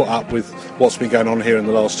going to put up with what's been going on here in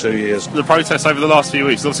the last 2 years. The protests over the last few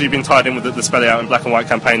weeks, obviously you've been tied in with the Spell It Out in Black and White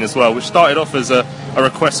campaign as well, which started off as a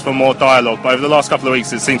request for more dialogue, but over the last couple of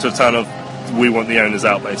weeks it seems to have turned off, we want the owners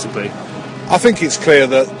out, basically. I think it's clear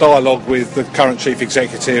that dialogue with the current chief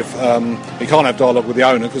executive, he can't have dialogue with the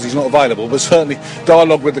owner because he's not available, but certainly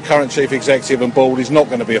dialogue with the current chief executive and board is not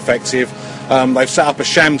going to be effective. They've set up a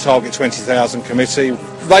sham Target 20,000 committee.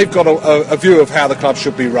 They've got a view of how the club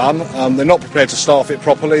should be run. They're not prepared to staff it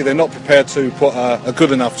properly. They're not prepared to put a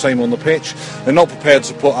good enough team on the pitch. They're not prepared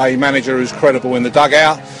to put a manager who's credible in the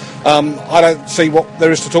dugout. I don't see what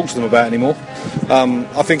there is to talk to them about anymore.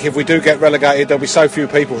 I think if we do get relegated, there'll be so few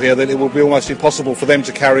people here that it will be almost impossible for them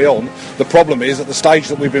to carry on. The problem is, at the stage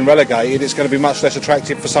that we've been relegated, it's going to be much less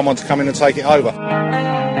attractive for someone to come in and take it over.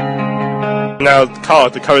 Now,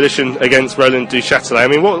 CARD, the Coalition Against Roland Duchâtelet, I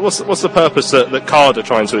mean, what's the purpose that CARD are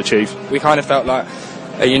trying to achieve? We kind of felt like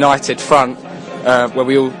a united front where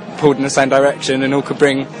we all pulled in the same direction and all could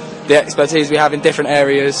bring the expertise we have in different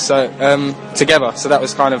areas together. So that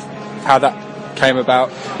was kind of how that came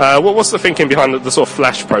about. What's the thinking behind the sort of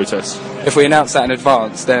flash protest? If we announce that in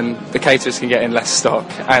advance, then the caterers can get in less stock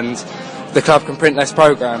and the club can print less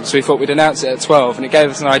programmes. So we thought we'd announce it at 12, and it gave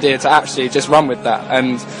us an idea to actually just run with that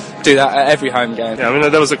and do that at every home game. Yeah, I mean,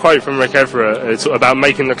 there was a quote from Rick Everett about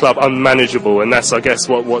making the club unmanageable, and that's, I guess,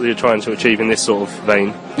 what you're trying to achieve in this sort of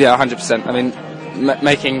vein. Yeah, 100%. I mean,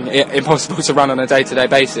 making it impossible to run on a day-to-day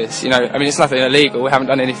basis. I mean, it's nothing illegal. We haven't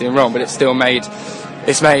done anything wrong, but it's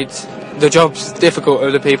made the jobs difficult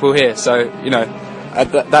of the people here. So,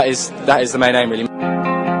 that is the main aim, really.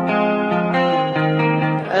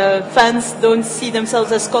 Fans don't see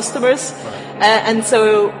themselves as customers, and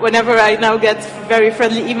so whenever I now get very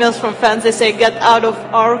friendly emails from fans, they say, get out of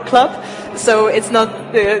our club. So it's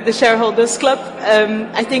not the shareholders club.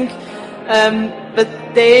 I think, but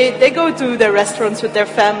they go to their restaurants with their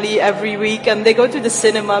family every week, and they go to the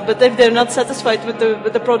cinema, but if they're not satisfied with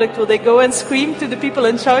the product, will they go and scream to the people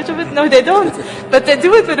in charge of it? No, they don't. But they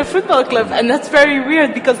do it with a football club, and that's very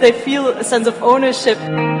weird because they feel a sense of ownership.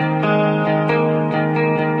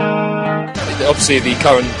 Obviously the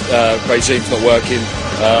current regime's not working.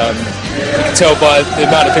 You can tell by the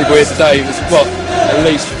amount of people here today. There's at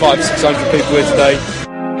least 500-600 people here today.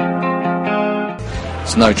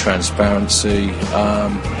 There's no transparency.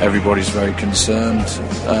 Everybody's very concerned,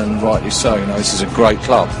 and rightly so. This is a great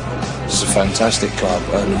club. This is a fantastic club,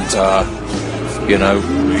 and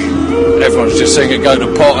everyone's just seeing it go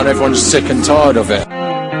to pot, and everyone's sick and tired of it.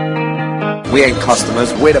 We ain't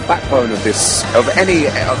customers, we're the backbone of this,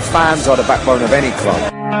 fans are the backbone of any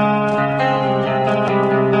club.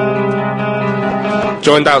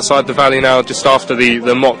 Joined outside the Valley now just after the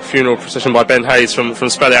mock funeral procession by Ben Hayes from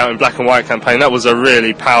Spell It Out in Black and White campaign. That was a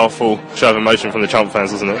really powerful show of emotion from the Chump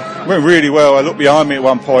fans, wasn't it? It went really well. I looked behind me at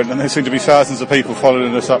one point and there seemed to be thousands of people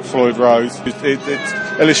following us up Floyd Road.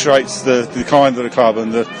 It illustrates the decline of the club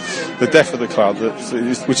and the death of the club,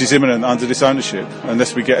 which is imminent under this ownership.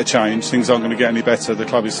 Unless we get a change, things aren't going to get any better. The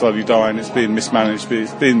club is slowly dying, it's being mismanaged,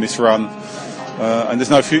 it's being misrun. And there's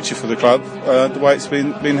no future for the club the way it's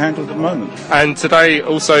been handled at the moment. And today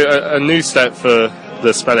also a new step for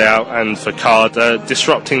the Spell It Out and for CARD,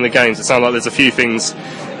 disrupting the games. It sounds like there's a few things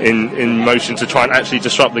in motion to try and actually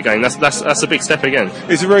disrupt the game. That's a big step again.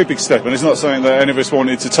 It's a very big step, and it's not something that any of us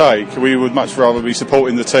wanted to take. We would much rather be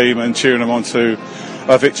supporting the team and cheering them on to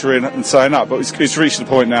a victory and saying up, but it's reached the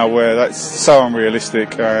point now where that's so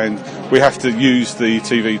unrealistic, and we have to use the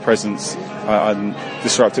TV presence and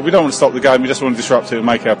disrupt it. We don't want to stop the game, we just want to disrupt it and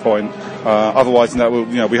make our point. Otherwise,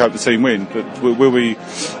 we hope the team win, but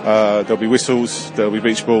there'll be whistles, there'll be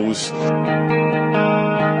beach balls.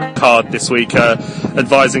 CARD this week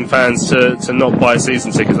advising fans to not buy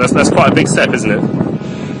season tickets. That's quite a big step, isn't it?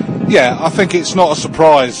 Yeah, I think it's not a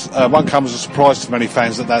surprise. Won't come as a surprise to many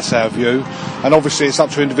fans that that's our view. And obviously it's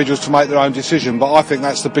up to individuals to make their own decision. But I think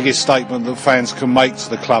that's the biggest statement that fans can make to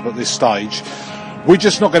the club at this stage. We're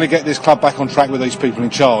just not going to get this club back on track with these people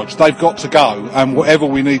in charge. They've got to go, and whatever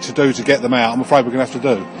we need to do to get them out, I'm afraid we're going to have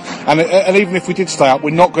to do. And even if we did stay up,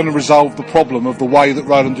 we're not going to resolve the problem of the way that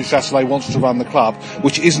Roland Duchâtelet wants to run the club,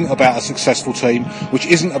 which isn't about a successful team, which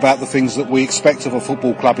isn't about the things that we expect of a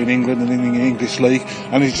football club in England and in the English League,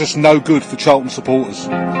 and it's just no good for Charlton supporters.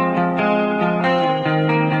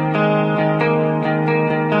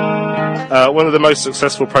 One of the most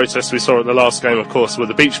successful protests we saw at the last game, of course, were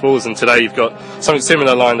the beach balls, and today you've got something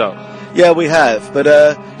similar lined up. Yeah, we have, but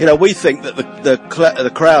we think that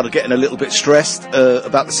the crowd are getting a little bit stressed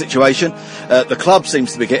about the situation. The club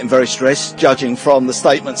seems to be getting very stressed, judging from the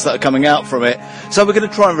statements that are coming out from it. So we're going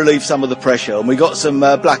to try and relieve some of the pressure, and we got some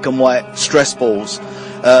black and white stress balls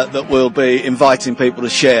that we'll be inviting people to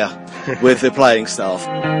share with the playing staff.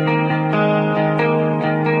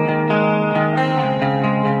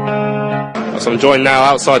 So I'm joined now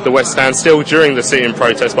outside the West Stand, still during the sit-in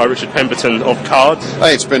protest, by Richard Pemberton of Card.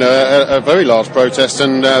 Hey, it's been a very large protest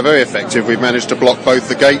and very effective. We've managed to block both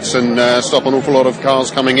the gates and stop an awful lot of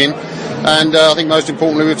cars coming in. And I think most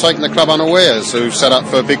importantly, we've taken the club unawares. So we've set up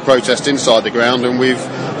for a big protest inside the ground, and we've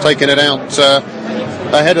taken it out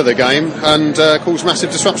ahead of the game and caused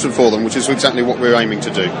massive disruption for them, which is exactly what we're aiming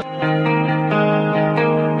to do.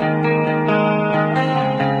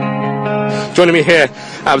 Joining me here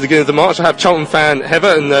at the beginning of the march, I have Charlton fan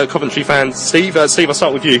Heather and Coventry fan Steve. Steve, I'll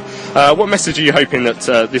start with you. What message are you hoping that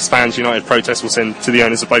this Fans United protest will send to the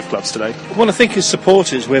owners of both clubs today? Well, I think as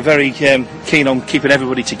supporters we're very keen on keeping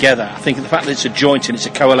everybody together. I think the fact that it's a joint and it's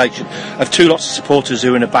a coalition of two lots of supporters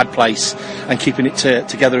who are in a bad place and keeping it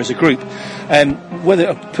together as a group.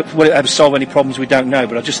 Whether it ever solve any problems, we don't know,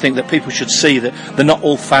 but I just think that people should see that they're not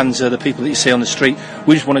all fans are the people that you see on the street.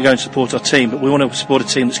 We just want to go and support our team, but we want to support a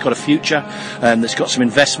team that's got a future, that's got some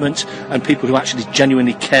investment, and people who actually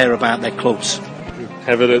genuinely care about their clubs.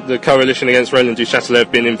 However, the coalition against Roland Duchâtelet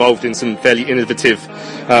have been involved in some fairly innovative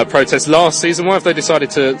protests last season. Why have they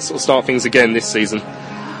decided to sort of start things again this season?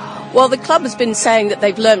 Well, the club has been saying that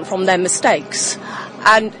they've learnt from their mistakes,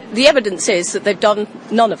 and the evidence is that they've done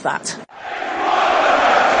none of that.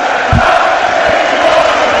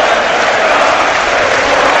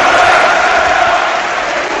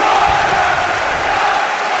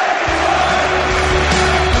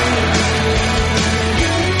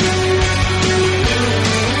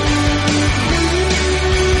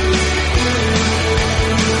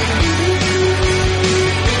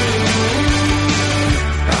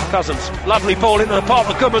 Cousins, lovely ball into the path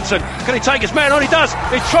of Goodmanson. Can he take his man on? He does.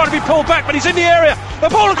 He's trying to be pulled back, but he's in the area. The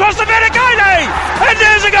ball across the Vinicali, and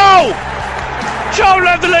there's a goal. Charlton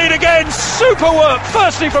have the lead again. Super work.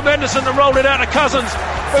 Firstly from Henderson to roll it out to Cousins,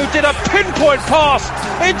 who did a pinpoint pass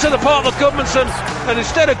into the path of Goodmanson, and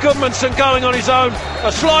instead of Goodmanson going on his own,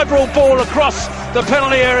 a slide rule ball across the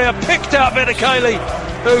penalty area picked out Vinicali,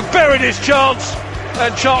 who buried his chance,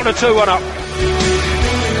 and Charlton are 2-1 up.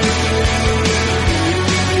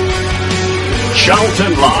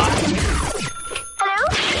 Charlton Live.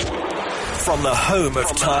 From the home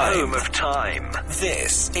of time.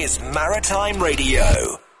 This is Maritime Radio,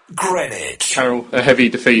 Greenwich. Carol, a heavy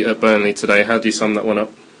defeat at Burnley today. How do you sum that one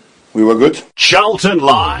up? We were good. Charlton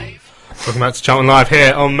Live. Welcome back to Charlton Live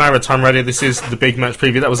here on Maritime Radio. This is the big match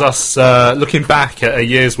preview. That was us looking back at a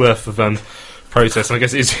year's worth of protests. And I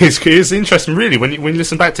guess it's interesting, really, when you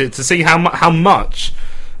listen back to it, to see how much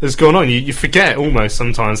has gone on. You forget almost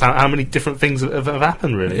sometimes how many different things have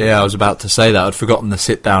happened, really. Yeah, I was about to say that. I'd forgotten the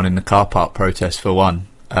sit down in the car park protest for one.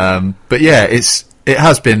 But yeah, it's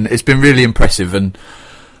been really impressive, and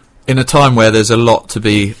in a time where there's a lot to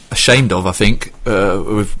be ashamed of, I think,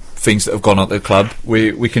 with things that have gone on at the club,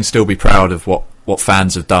 we can still be proud of what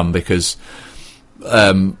fans have done, because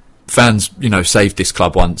fans, saved this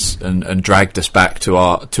club once and dragged us back to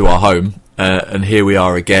our home. And here we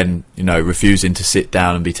are again, refusing to sit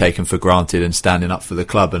down and be taken for granted and standing up for the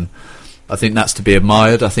club. And I think that's to be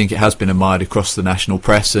admired. I think it has been admired across the national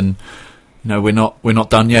press. And we're not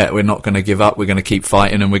done yet. We're not going to give up. We're going to keep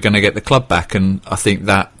fighting, and we're going to get the club back. And I think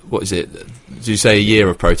that, what is it? Did you say a year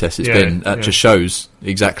of protests it's been? That just shows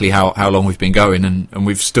exactly how long we've been going, and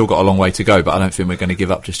we've still got a long way to go. But I don't think we're going to give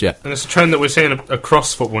up just yet. And it's a trend that we're seeing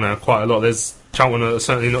across football now quite a lot. Charlton are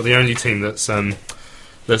certainly not the only team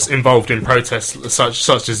that's involved in protests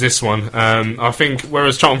such as this one. I think,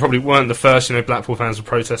 whereas Charlton probably weren't the first, Blackpool fans were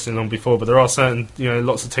protesting long before, but there are certain,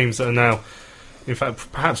 lots of teams that are now, in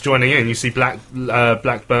fact, perhaps joining in. You see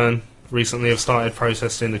Blackburn, recently have started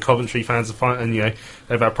protesting. The Coventry fans and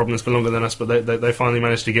they've had problems for longer than us, but they finally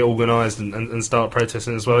managed to get organised and start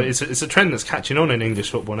protesting as well. It's a trend that's catching on in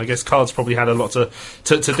English football, and I guess Cards probably had a lot to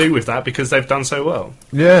do with that because they've done so well.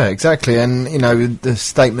 Yeah, exactly, and the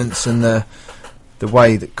statements and the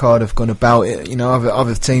way that Cardiff have gone about it,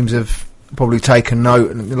 other teams have probably taken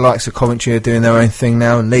note, and the likes of Coventry are doing their own thing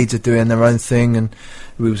now, and Leeds are doing their own thing. And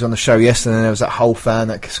we was on the show yesterday, and there was that whole fan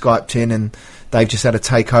that Skyped in, and they've just had a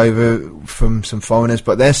takeover from some foreigners,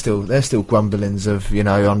 but they're still grumblings of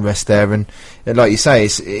unrest there. And like you say,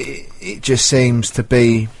 it just seems to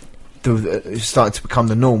be it's starting to become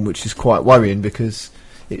the norm, which is quite worrying because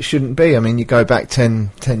it shouldn't be. I mean, you go back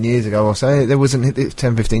 10 years ago or so, there wasn't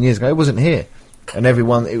 10, 15 years ago, it wasn't here. And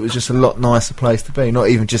it was just a lot nicer place to be, not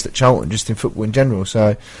even just at Charlton, just in football in general.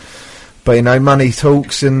 So, but money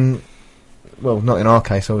talks, and well, not in our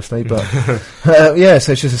case, obviously, but so it's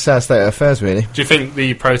just a sad state of affairs, really. Do you think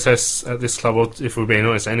the protests at this club, or if we're being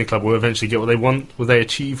honest, any club will eventually get what they want? Will they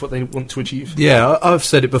achieve what they want to achieve? Yeah, I've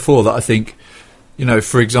said it before that I think,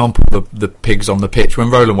 for example, the pigs on the pitch, when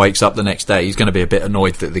Roland wakes up the next day, he's going to be a bit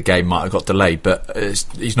annoyed that the game might have got delayed, but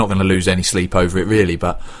he's not going to lose any sleep over it, really.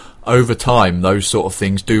 But over time, those sort of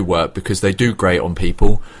things do work because they do grate on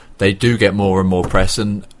people. They do get more and more press,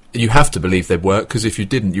 and you have to believe they'd work, because if you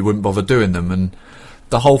didn't, you wouldn't bother doing them. And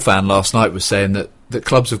the whole fan last night was saying that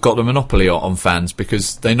clubs have got the monopoly on fans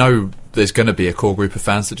because they know there's going to be a core group of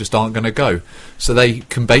fans that just aren't going to go. So they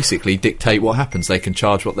can basically dictate what happens. They can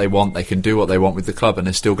charge what they want, they can do what they want with the club, and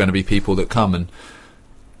there's still going to be people that come, and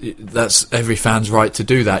that's every fan's right to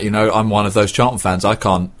do that. I'm one of those Charlton fans.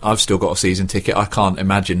 I've still got a season ticket. I can't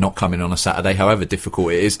imagine not coming on a Saturday, however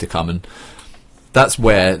difficult it is to come. And that's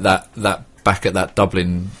where that back at that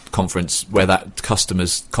Dublin conference, where that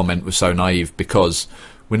customer's comment was so naive, because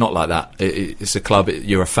we're not like that. It's a club,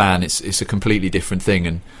 you're a fan, it's a completely different thing.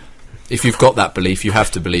 And if you've got that belief, you have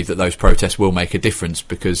to believe that those protests will make a difference,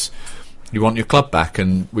 because you want your club back,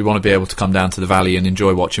 and we want to be able to come down to the Valley and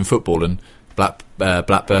enjoy watching football. And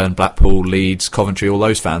Blackburn, Blackpool, Leeds, Coventry, all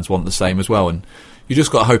those fans want the same as well. And you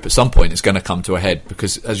just got to hope at some point it's going to come to a head,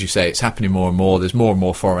 because, as you say, it's happening more and more. There's more and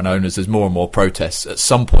more foreign owners, there's more and more protests. At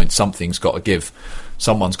some point, something's got to give.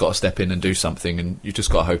 Someone's got to step in and do something, and you just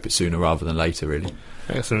got to hope it's sooner rather than later, really.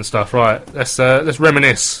 Excellent stuff. Right, let's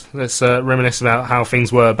reminisce. Let's reminisce about how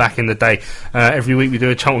things were back in the day. Every week we do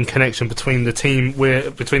a Charlton connection between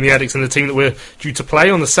the Addicts and the team that we're due to play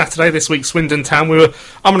on the Saturday. This week, Swindon Town. We were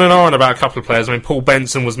umming and ahhing about a couple of players. I mean, Paul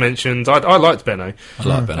Benson was mentioned. I liked Benno. I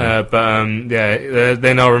like Benno. But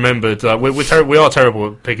then I remembered we are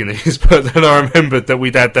terrible at picking these. But then I remembered that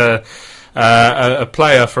we'd had a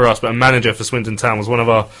player for us, but a manager for Swindon Town, was one of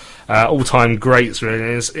our all-time greats,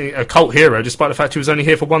 really. He's a cult hero, despite the fact he was only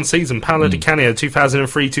here for one season. Paolo Di Canio,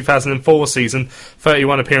 2003-2004 season,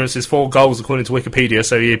 31 appearances, 4 goals according to Wikipedia,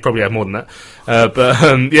 so he probably had more than that.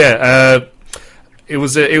 It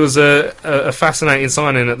was a fascinating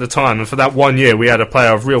signing at the time, and for that 1 year we had a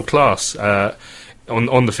player of real class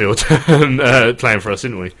on the field playing for us,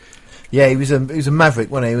 didn't we? Yeah, he was a maverick,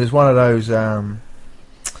 wasn't he? He was one of those.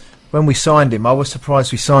 When we signed him, I was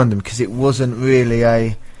surprised we signed him, because it wasn't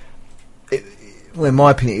really in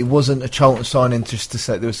my opinion, it wasn't a Charlton signing just to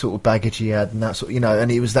say there was sort of baggage he had and that sort,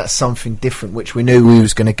 and it was that something different, which we knew we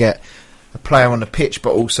was going to get a player on the pitch,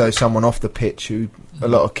 but also someone off the pitch who a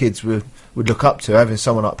lot of kids would look up to. Having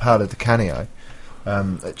someone like Paolo Di Canio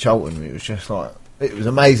at Charlton, it was just like, it was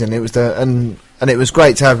amazing. It was and it was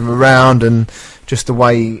great to have him around, and just the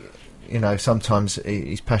way, sometimes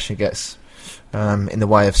his passion gets in the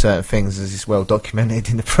way of certain things, as is well documented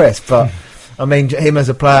in the press. But I mean, him as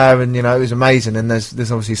a player, and it was amazing. And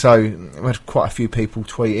there's obviously we had quite a few people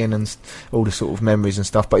tweeting and all the sort of memories and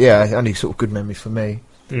stuff. But yeah, only sort of good memories for me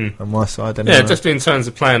on my side. Anyway. Yeah, just in terms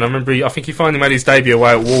of playing, I think he finally made his debut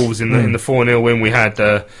away at Wolves in the 4-0 win we had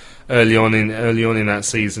early on in that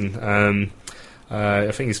season.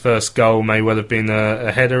 I think his first goal may well have been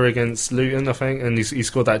a header against Luton, I think, and he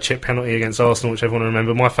scored that chip penalty against Arsenal, which everyone will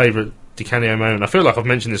remember. My favourite Di Canio moment, I feel like I've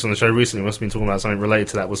mentioned this on the show recently, must have been talking about something related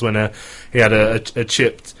to that, was when he had a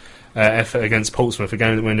chipped effort against Portsmouth, a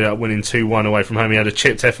game that we ended up winning 2-1 away from home. He had a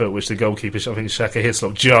chipped effort, which the goalkeeper, I think Shaka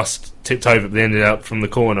Hislop, just tipped over, but they ended up from the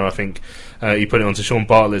corner, I think. He put it onto Sean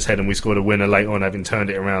Bartlett's head, and we scored a winner late on, having turned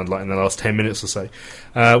it around like in the last 10 minutes or so.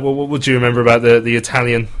 What would you remember about the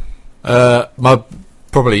Italian? My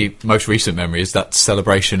probably most recent memory is that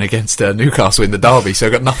celebration against Newcastle in the derby, so it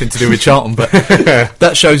got nothing to do with Charlton, but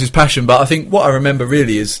that shows his passion. But I think what I remember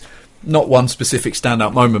really is not one specific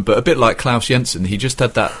standout moment, but a bit like Klaus Jensen, he just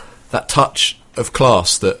had that touch of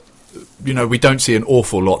class that we don't see an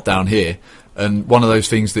awful lot down here, And one of those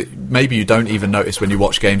things that maybe you don't even notice when you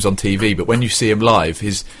watch games on TV, but when you see him live,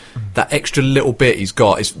 that extra little bit he's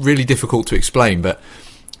got, it's really difficult to explain, but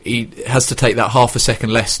he has to take that half a second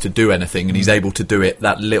less to do anything, and he's able to do it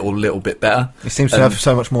that little bit better. He seems to have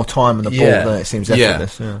so much more time on the ball than it seems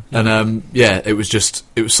effortless. Yeah. And it was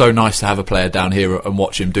so nice to have a player down here and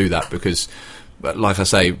watch him do that, because, like I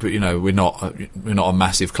say, we're not a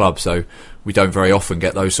massive club, so we don't very often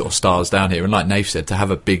get those sort of stars down here. And like Nath said, to have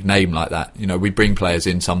a big name like that, we bring players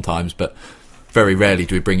in sometimes, but very rarely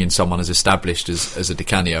do we bring in someone as established as a Di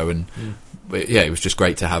Canio. And it was just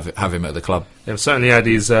great to have him at the club. Yeah, certainly had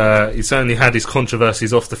his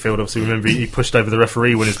controversies off the field. Obviously, remember he pushed over the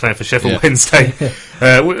referee when he was playing for Sheffield Wednesday.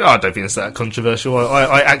 I don't think it's that controversial.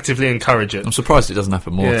 I actively encourage it. I'm surprised it doesn't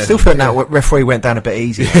happen more. Yeah. Still think that referee went down a bit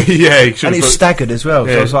easy. And he's staggered as well.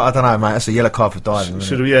 So I was like, I don't know, mate. That's a yellow card for diving.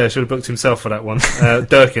 Should have booked himself for that one.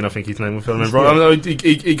 Durkin, I think his name was. I remember.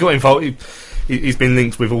 He got involved. He's been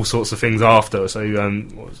linked with all sorts of things after, so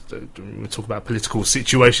we'll talk about political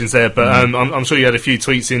situations there, but I'm sure you had a few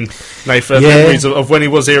tweets in, Nathan, memories of when he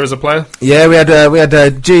was here as a player. Yeah, we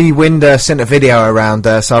had G. Winder sent a video around,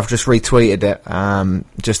 so I've just retweeted it,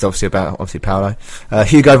 just obviously Paolo.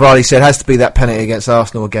 Hugo Varley said, has to be that penalty against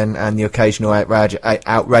Arsenal again, and the occasional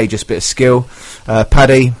outrageous bit of skill.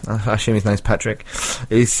 Paddy, I assume his name's Patrick,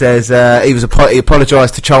 he says he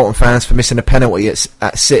apologised to Charlton fans for missing a penalty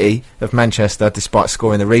at City of Manchester despite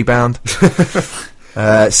scoring the rebound.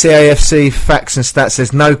 CAFC Facts and Stats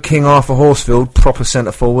says, no King Arthur Horsfield, proper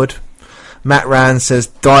centre forward. Matt Rand says,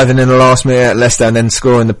 diving in the last minute at Leicester and then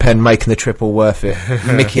scoring the pen, making the triple worth it.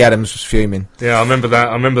 Mickey Adams was fuming. Yeah, I remember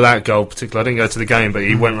that goal particularly. I didn't go to the game, but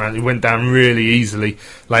he went down really easily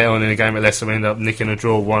later on in the game at Leicester. We ended up nicking a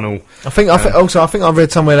draw 1-1. I think I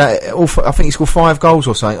read somewhere that I think he scored 5 goals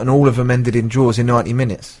or something, and all of them ended in draws in 90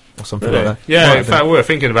 minutes. Or something like that. Yeah, in fact, we were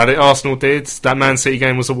thinking about it. Arsenal did. That Man City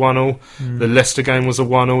game was a 1-1. The Leicester game was a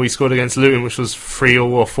 1-1. He scored against Luton, which was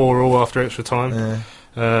 3-3 or 4-4 after extra time.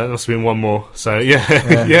 There must have been one more. So well,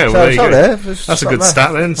 there you go. That's a good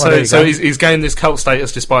stat then. So he's gained this cult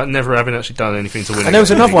status despite never having actually done anything to win. And there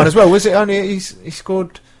was another one as well. Was it only he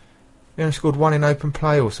scored? He only scored one in open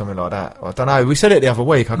play or something like that. I don't know. We said it the other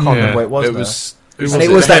week. I can't remember what it was.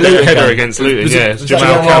 It was that header against Luton.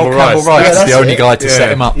 Jamal Campbell-Rice. That's the only guy to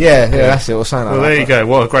set him up. Yeah, that's it. Or something well, there you go.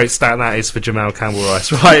 What a great stat that is for Jamal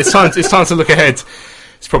Campbell-Rice. Right, it's time to look ahead.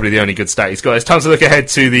 It's probably the only good stat he's got. It's time to look ahead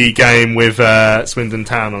to the game with Swindon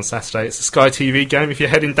Town on Saturday. It's a Sky TV game. If you're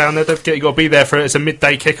heading down there, don't forget you've got to be there for it. It's a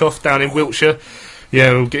midday kickoff down in Wiltshire.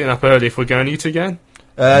 Yeah, we're getting up early if we're going. You two going?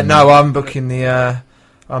 No, I'm booking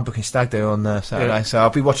Stag Do on Saturday, so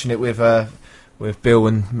I'll be watching it with Bill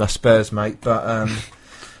and my Spurs mate. But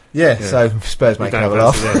so Spurs mate can have a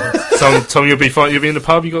laugh. Tom, you'll be fine. You'll be in the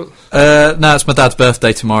pub. You got? No, it's my dad's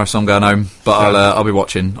birthday tomorrow, so I'm going home. But I'll be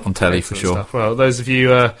watching on telly for sure. Stuff. Well, those of you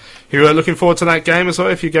who are looking forward to that game as well,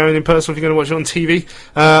 if you're going in person, if you're going to watch it on TV,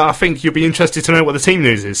 I think you'll be interested to know what the team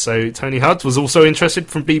news is. So Tony Hudd was also interested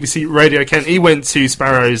from BBC Radio Kent. He went to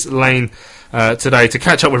Sparrows Lane today to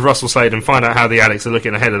catch up with Russell Slade and find out how the Addicts are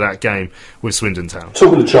looking ahead of that game with Swindon Town.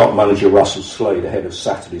 Talking to Charlton manager Russell Slade ahead of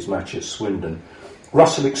Saturday's match at Swindon.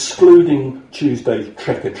 Russell, excluding Tuesday's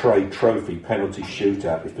Checkatrade Trophy penalty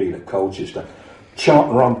shootout defeat at Colchester,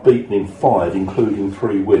 Charlton are unbeaten in 5, including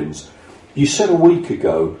 3 wins. You said a week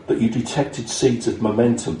ago that you detected seeds of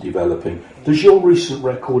momentum developing. Does your recent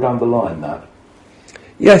record underline that?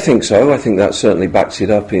 Yeah, I think so. I think that certainly backs it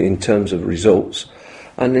up in terms of results.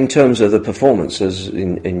 And in terms of the performances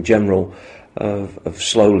in general, have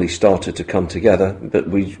slowly started to come together. But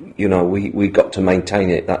we got to maintain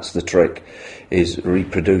it. That's the trick, is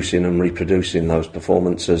reproducing those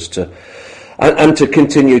performances to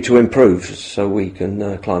continue to improve, so we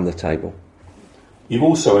can climb the table. You've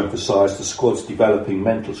also emphasised the squad's developing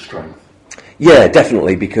mental strength. Yeah,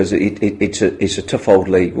 definitely, because it's a tough old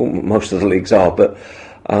league. Well, most of the leagues are, but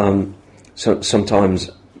sometimes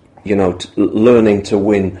learning to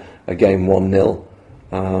win a game 1-0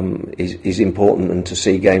 is important, and to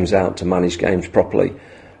see games out, to manage games properly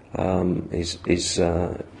is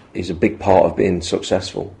a big part of being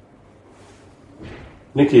successful.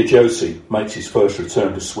 Nicky Ajosi makes his first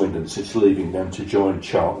return to Swindon since leaving them to join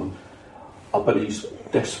Charlton. I bet he's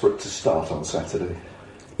desperate to start on Saturday.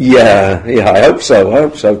 Yeah, I hope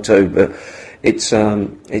so too. But it's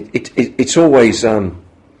always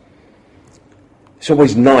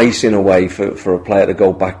nice in a way for a player to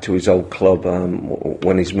go back to his old club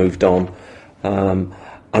when he's moved on. And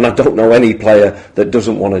I don't know any player that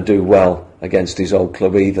doesn't want to do well against his old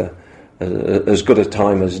club either. As good a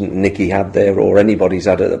time as Nicky had there, or anybody's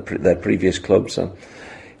had at their previous club. So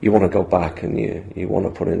you want to go back and you want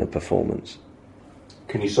to put in a performance.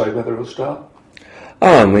 Can you say whether he'll start?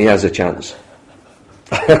 He has a chance.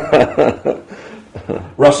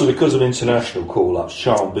 Russell, because of international call-ups,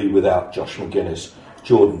 shan't be without Josh McGuinness,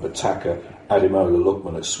 Jordan Bataka, Ademola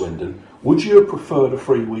Lookman at Swindon. Would you have preferred a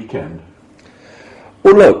free weekend?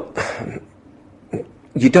 Well, look,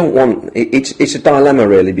 you don't want... It's a dilemma,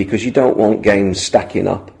 really, because you don't want games stacking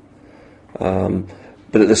up.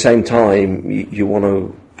 But at the same time, you want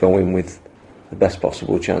to go in with the best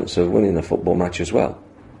possible chance of winning a football match as well.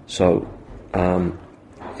 So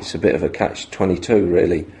it's a bit of a catch-22,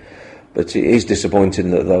 really. But it is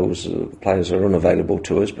disappointing that those players are unavailable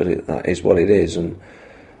to us, but that is what it is. And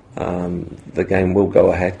the game will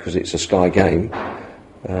go ahead because it's a Sky game.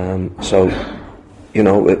 So, you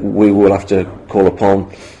know, we will have to call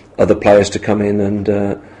upon other players to come in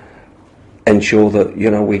and ensure that,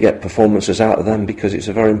 you know, we get performances out of them, because it's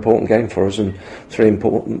a very important game for us and 3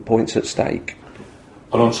 important points at stake.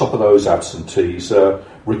 And on top of those absentees,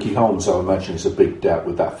 Ricky Holmes, I imagine, is a big doubt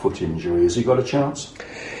with that foot injury. Has he got a chance?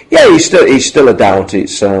 Yeah, he's still a doubt.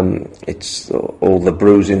 It's all the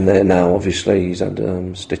bruising there now. Obviously, he's had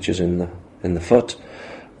stitches in the foot,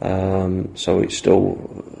 so it's still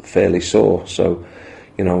fairly sore. So,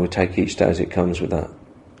 you know, we take each day as it comes with that.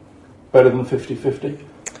 Better than 50-50?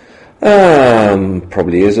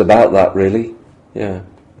 Probably is about that, really. Yeah,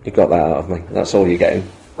 you got that out of me. That's all you're getting.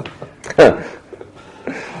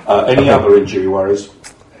 Any other injury worries?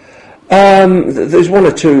 There's 1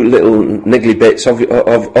 or 2 little niggly bits.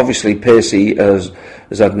 Obviously, Piercy has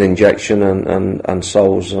had an injection, and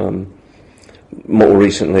Souls more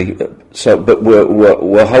recently. So, but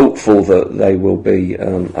we're hopeful that they will be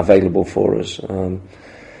available for us.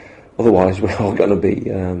 Otherwise, we're all going to be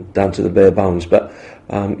down to the bare bones. But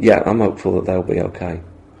yeah, I'm hopeful that they'll be okay.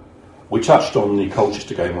 We touched on the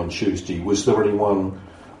Colchester game on Tuesday. Was there anyone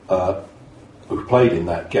who played in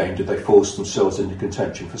that game? Did they force themselves into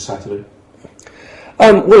contention for Saturday?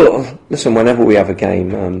 Well, listen, whenever we have a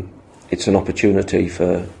game, it's an opportunity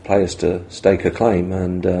for players to stake a claim,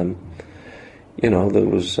 and you know, there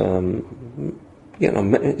was, you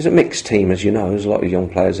know, it's a mixed team, as you know. There's a lot of young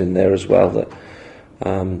players in there as well that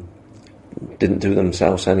didn't do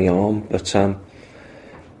themselves any harm, but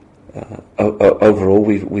overall,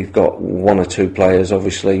 we've got 1 or 2 players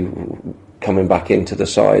obviously coming back into the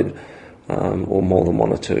side. Or more than 1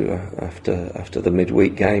 or 2 after the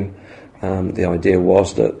midweek game. The idea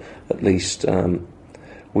was that at least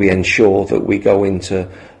we ensure that we go into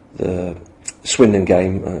the Swindon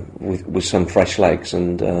game with some fresh legs,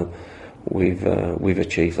 and we've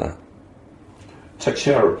achieved that.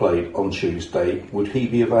 Teixeira played on Tuesday. Would he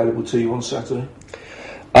be available to you on Saturday?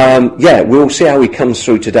 Yeah, we'll see how he comes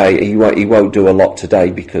through today. He won't do a lot today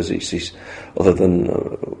because it's his, other than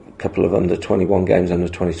a couple of under 21 games, under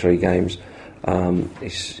 23 games,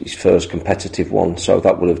 his first competitive one, so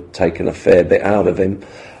that would have taken a fair bit out of him.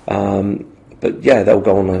 But yeah, they'll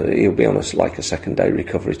go on. He'll be on a second-day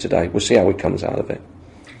recovery today. We'll see how he comes out of it.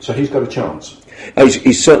 So he's got a chance.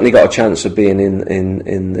 He's certainly got a chance of being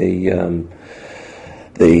in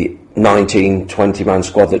the 19, 20-man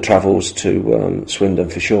squad that travels to Swindon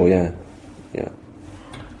for sure. Yeah.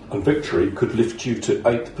 And victory could lift you to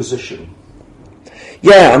 8th position.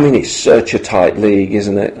 Yeah, I mean, it's such a tight league,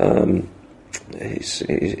 isn't it?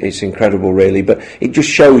 It's incredible, really. But it just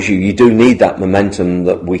shows you do need that momentum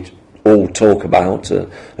that we all talk about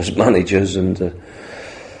as managers and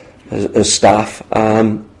as staff.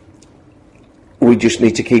 We just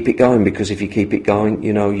need to keep it going, because if you keep it going,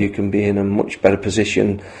 you know, you can be in a much better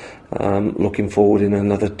position looking forward in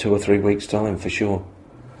another 2 or 3 weeks' time, for sure.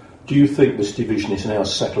 Do you think this division is now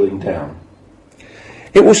settling down?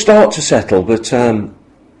 It will start to settle, but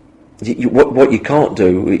what you can't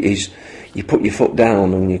do is you put your foot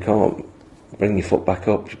down and you can't bring your foot back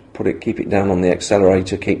up. Keep it down on the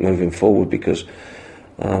accelerator, keep moving forward, because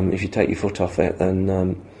if you take your foot off it,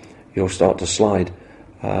 then you'll start to slide.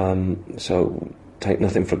 So take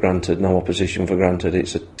nothing for granted, no opposition for granted.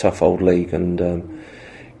 It's a tough old league, and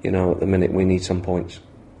you know, at the minute we need some points.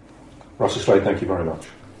 Russell Slade, thank you very much.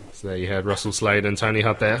 So there you had Russell Slade and Tony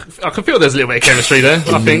Hudd there. I can feel there's a little bit of chemistry there.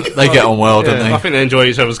 I think they get on well, don't they? I think they enjoy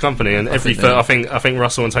each other's company, and I think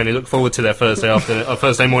Russell and Tony look forward to their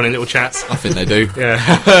Thursday morning little chats. I think they do.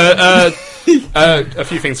 Yeah. A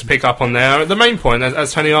few things to pick up on there. The main point,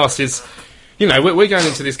 as Tony asked, is, you know, we're going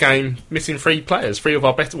into this game missing 3 players, 2 of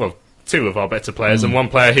our better players, and 1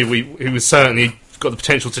 player who was certainly got the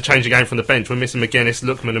potential to change the game from the bench. We're missing McGuinness,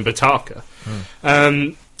 Lookman, and Bataka.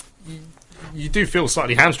 You do feel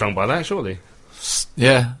slightly hamstrung by that, surely?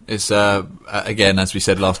 Yeah, it's again, as we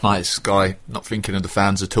said last night, Sky not thinking of the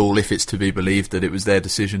fans at all. If it's to be believed that it was their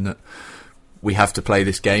decision that we have to play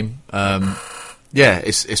this game,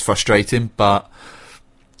 it's frustrating, but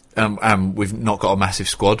we've not got a massive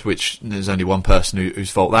squad, which there's only one person whose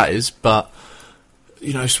fault that is. But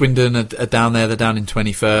Swindon are down there; they're down in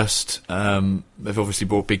 21st. They've obviously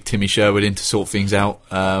brought big Timmy Sherwood in to sort things out,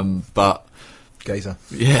 but Gazer,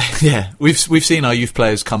 we've seen our youth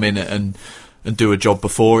players come in and do a job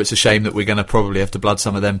before. It's a shame that we're going to probably have to blood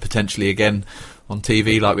some of them potentially again on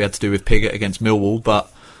TV, like we had to do with Piggott against Millwall.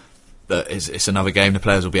 But it's another game. The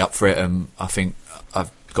players will be up for it, and I think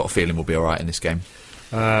I've got a feeling we'll be all right in this game.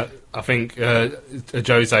 I think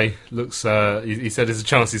Jose looks. He said there's a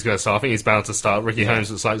chance he's going to start. I think he's bound to start. Ricky Holmes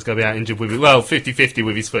looks like he's going to be out injured with 50-50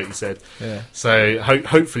 with his foot. He said. Yeah. So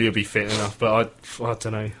hopefully he'll be fit enough. But I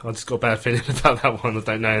don't know. I just got a bad feeling about that one. I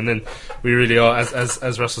don't know. And then we really are,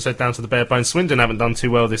 as Russell said, down to the bare bones. Swindon haven't done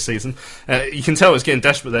too well this season. You can tell it's getting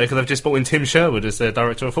desperate there because they've just brought in Tim Sherwood as their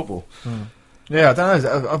director of football. Yeah, I don't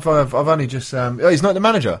know. I've only just. He's not the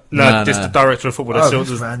manager. No, just the director of football.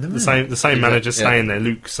 That's random. The same manager staying there,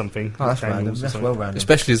 Luke something. Oh, that's random. That's well random.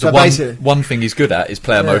 Especially as the one thing he's good at is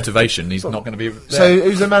player motivation. He's not going to be there. So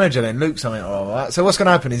who's the manager then? Luke something. All right. So what's going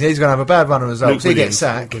to happen is he's going to have a bad run of results. He gets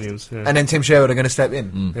sacked, and then Tim Sherwood are going to step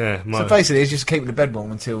in. Yeah. So basically, he's just keeping the bed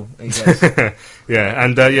warm until he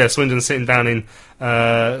gets. Swindon's sitting down in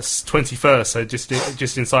 21st, so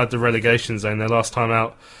just inside the relegation zone. Their last time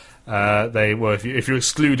out. They were, if you're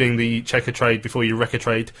excluding the Checker Trade before you Wrecker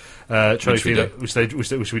Trade trophy,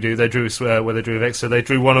 which we do, they drew where they drew with Exeter. They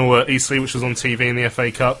drew 1-0 at Eastleigh, which was on TV in the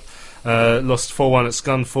FA Cup. Lost 4-1 at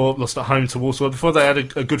Scunthorpe. Lost at home to Walsall. Before they had a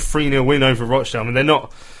good 3-0 win over Rochdale. I mean, they're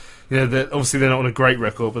not. Obviously they're not on a great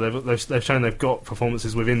record, but they've shown they've got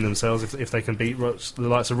performances within themselves if they can beat the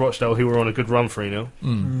likes of Rochdale, who were on a good run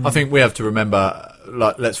 3-0. I think we have to remember,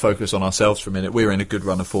 let's focus on ourselves for a minute. We're in a good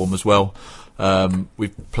run of form as well.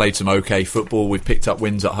 We've played some okay football. We've picked up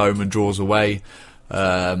wins at home and draws away.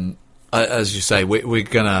 As you say, we're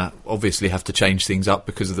going to obviously have to change things up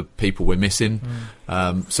because of the people we're missing.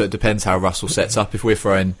 So it depends how Russell sets up. If we're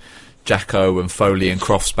throwing Jacko and Foley and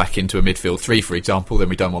Crofts back into a midfield 3, for example, then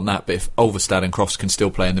we don't want that. But if Ulverstad and Crofts can still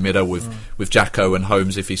play in the middle with Jacko and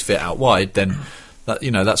Holmes if he's fit out wide, then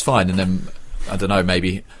that's fine. And then I don't know,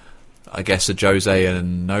 maybe I guess a Jose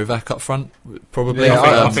and Novak up front, probably.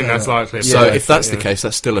 Yeah, I think that's likely. So if that's the case,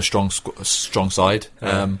 that's still a strong side.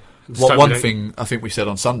 One thing I think we said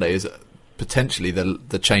on Sunday is that potentially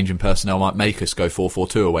the change in personnel might make us go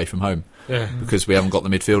 4-4-2 away from home. Yeah. Because we haven't got the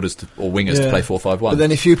midfielders or wingers to play 4-5-1. But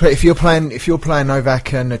then if you're playing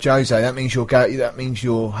Novak and Jose, that means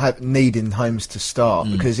you're needing Holmes to start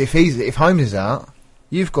because if Holmes is out,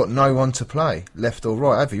 you've got no one to play left or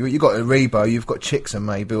right, have you? You've got Aribo, you've got Chickson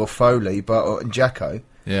maybe or Foley, and Jacko.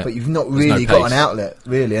 Yeah. But you've not really got an outlet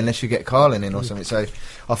really unless you get Carlin in or something. So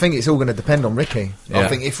I think it's all going to depend on Ricky. I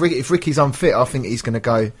think if Ricky's unfit, I think he's going to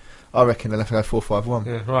go. I reckon they'll have to go 4-5-1.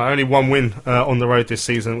 Yeah, right. Only one win on the road this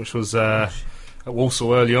season, which was at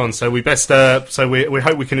Walsall early on. So we best. We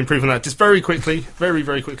hope we can improve on that. Just very quickly,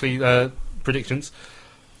 very quickly. Predictions.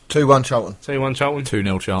 2-1 Charlton. 2-1 Charlton.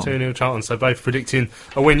 2-0 Charlton. 2-0 Charlton. So both predicting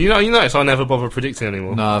a win. You notice I never bother predicting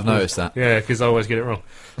anymore. No, I've noticed that. Yeah, because I always get it wrong.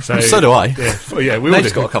 So do I. Yeah, we all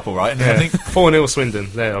Nate's got a couple right. Yeah. I think 4-0 Swindon.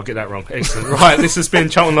 There, I'll get that wrong. Excellent. Right, this has been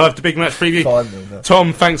Charlton Live, the big match preview.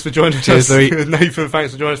 Tom, thanks for joining us. Cheers, Louis. Nathan,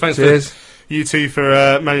 thanks for joining us. Thanks Cheers. For you two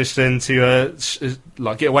for managing to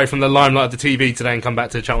get away from the limelight of the TV today and come back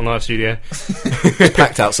to the Charlton Live studio. It's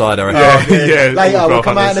packed outside, I reckon. Yeah. Later, we'll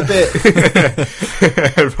come out in a bit.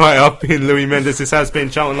 Right, I've been Louis Mendes. This has been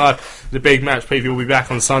Charlton Live. The big match preview will be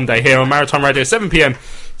back on Sunday here on Maritime Radio, 7 p.m.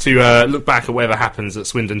 to look back at whatever happens at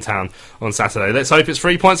Swindon Town on Saturday. Let's hope it's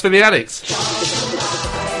 3 points for the Addicts.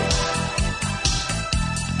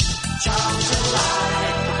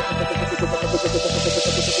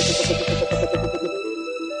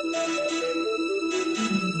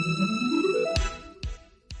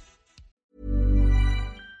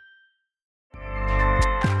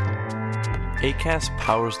 Acast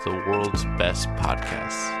powers the world's best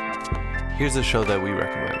podcasts. Here's a show that we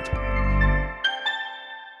recommend.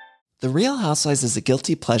 The Real Housewives is a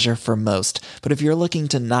guilty pleasure for most, but if you're looking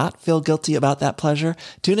to not feel guilty about that pleasure,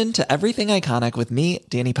 tune in to Everything Iconic with me,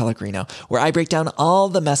 Danny Pellegrino, where I break down all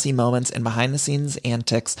the messy moments and behind-the-scenes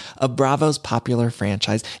antics of Bravo's popular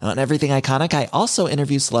franchise. And on Everything Iconic, I also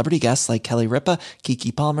interview celebrity guests like Kelly Ripa,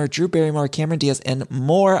 Keke Palmer, Drew Barrymore, Cameron Diaz, and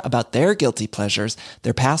more about their guilty pleasures,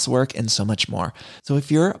 their past work, and so much more. So if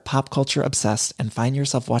you're pop culture obsessed and find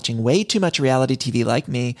yourself watching way too much reality TV like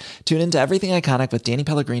me, tune in to Everything Iconic with Danny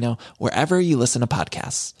Pellegrino, wherever you listen to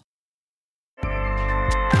podcasts.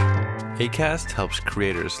 Acast helps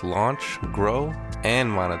creators launch, grow, and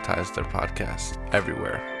monetize their podcasts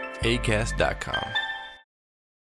everywhere. Acast.com.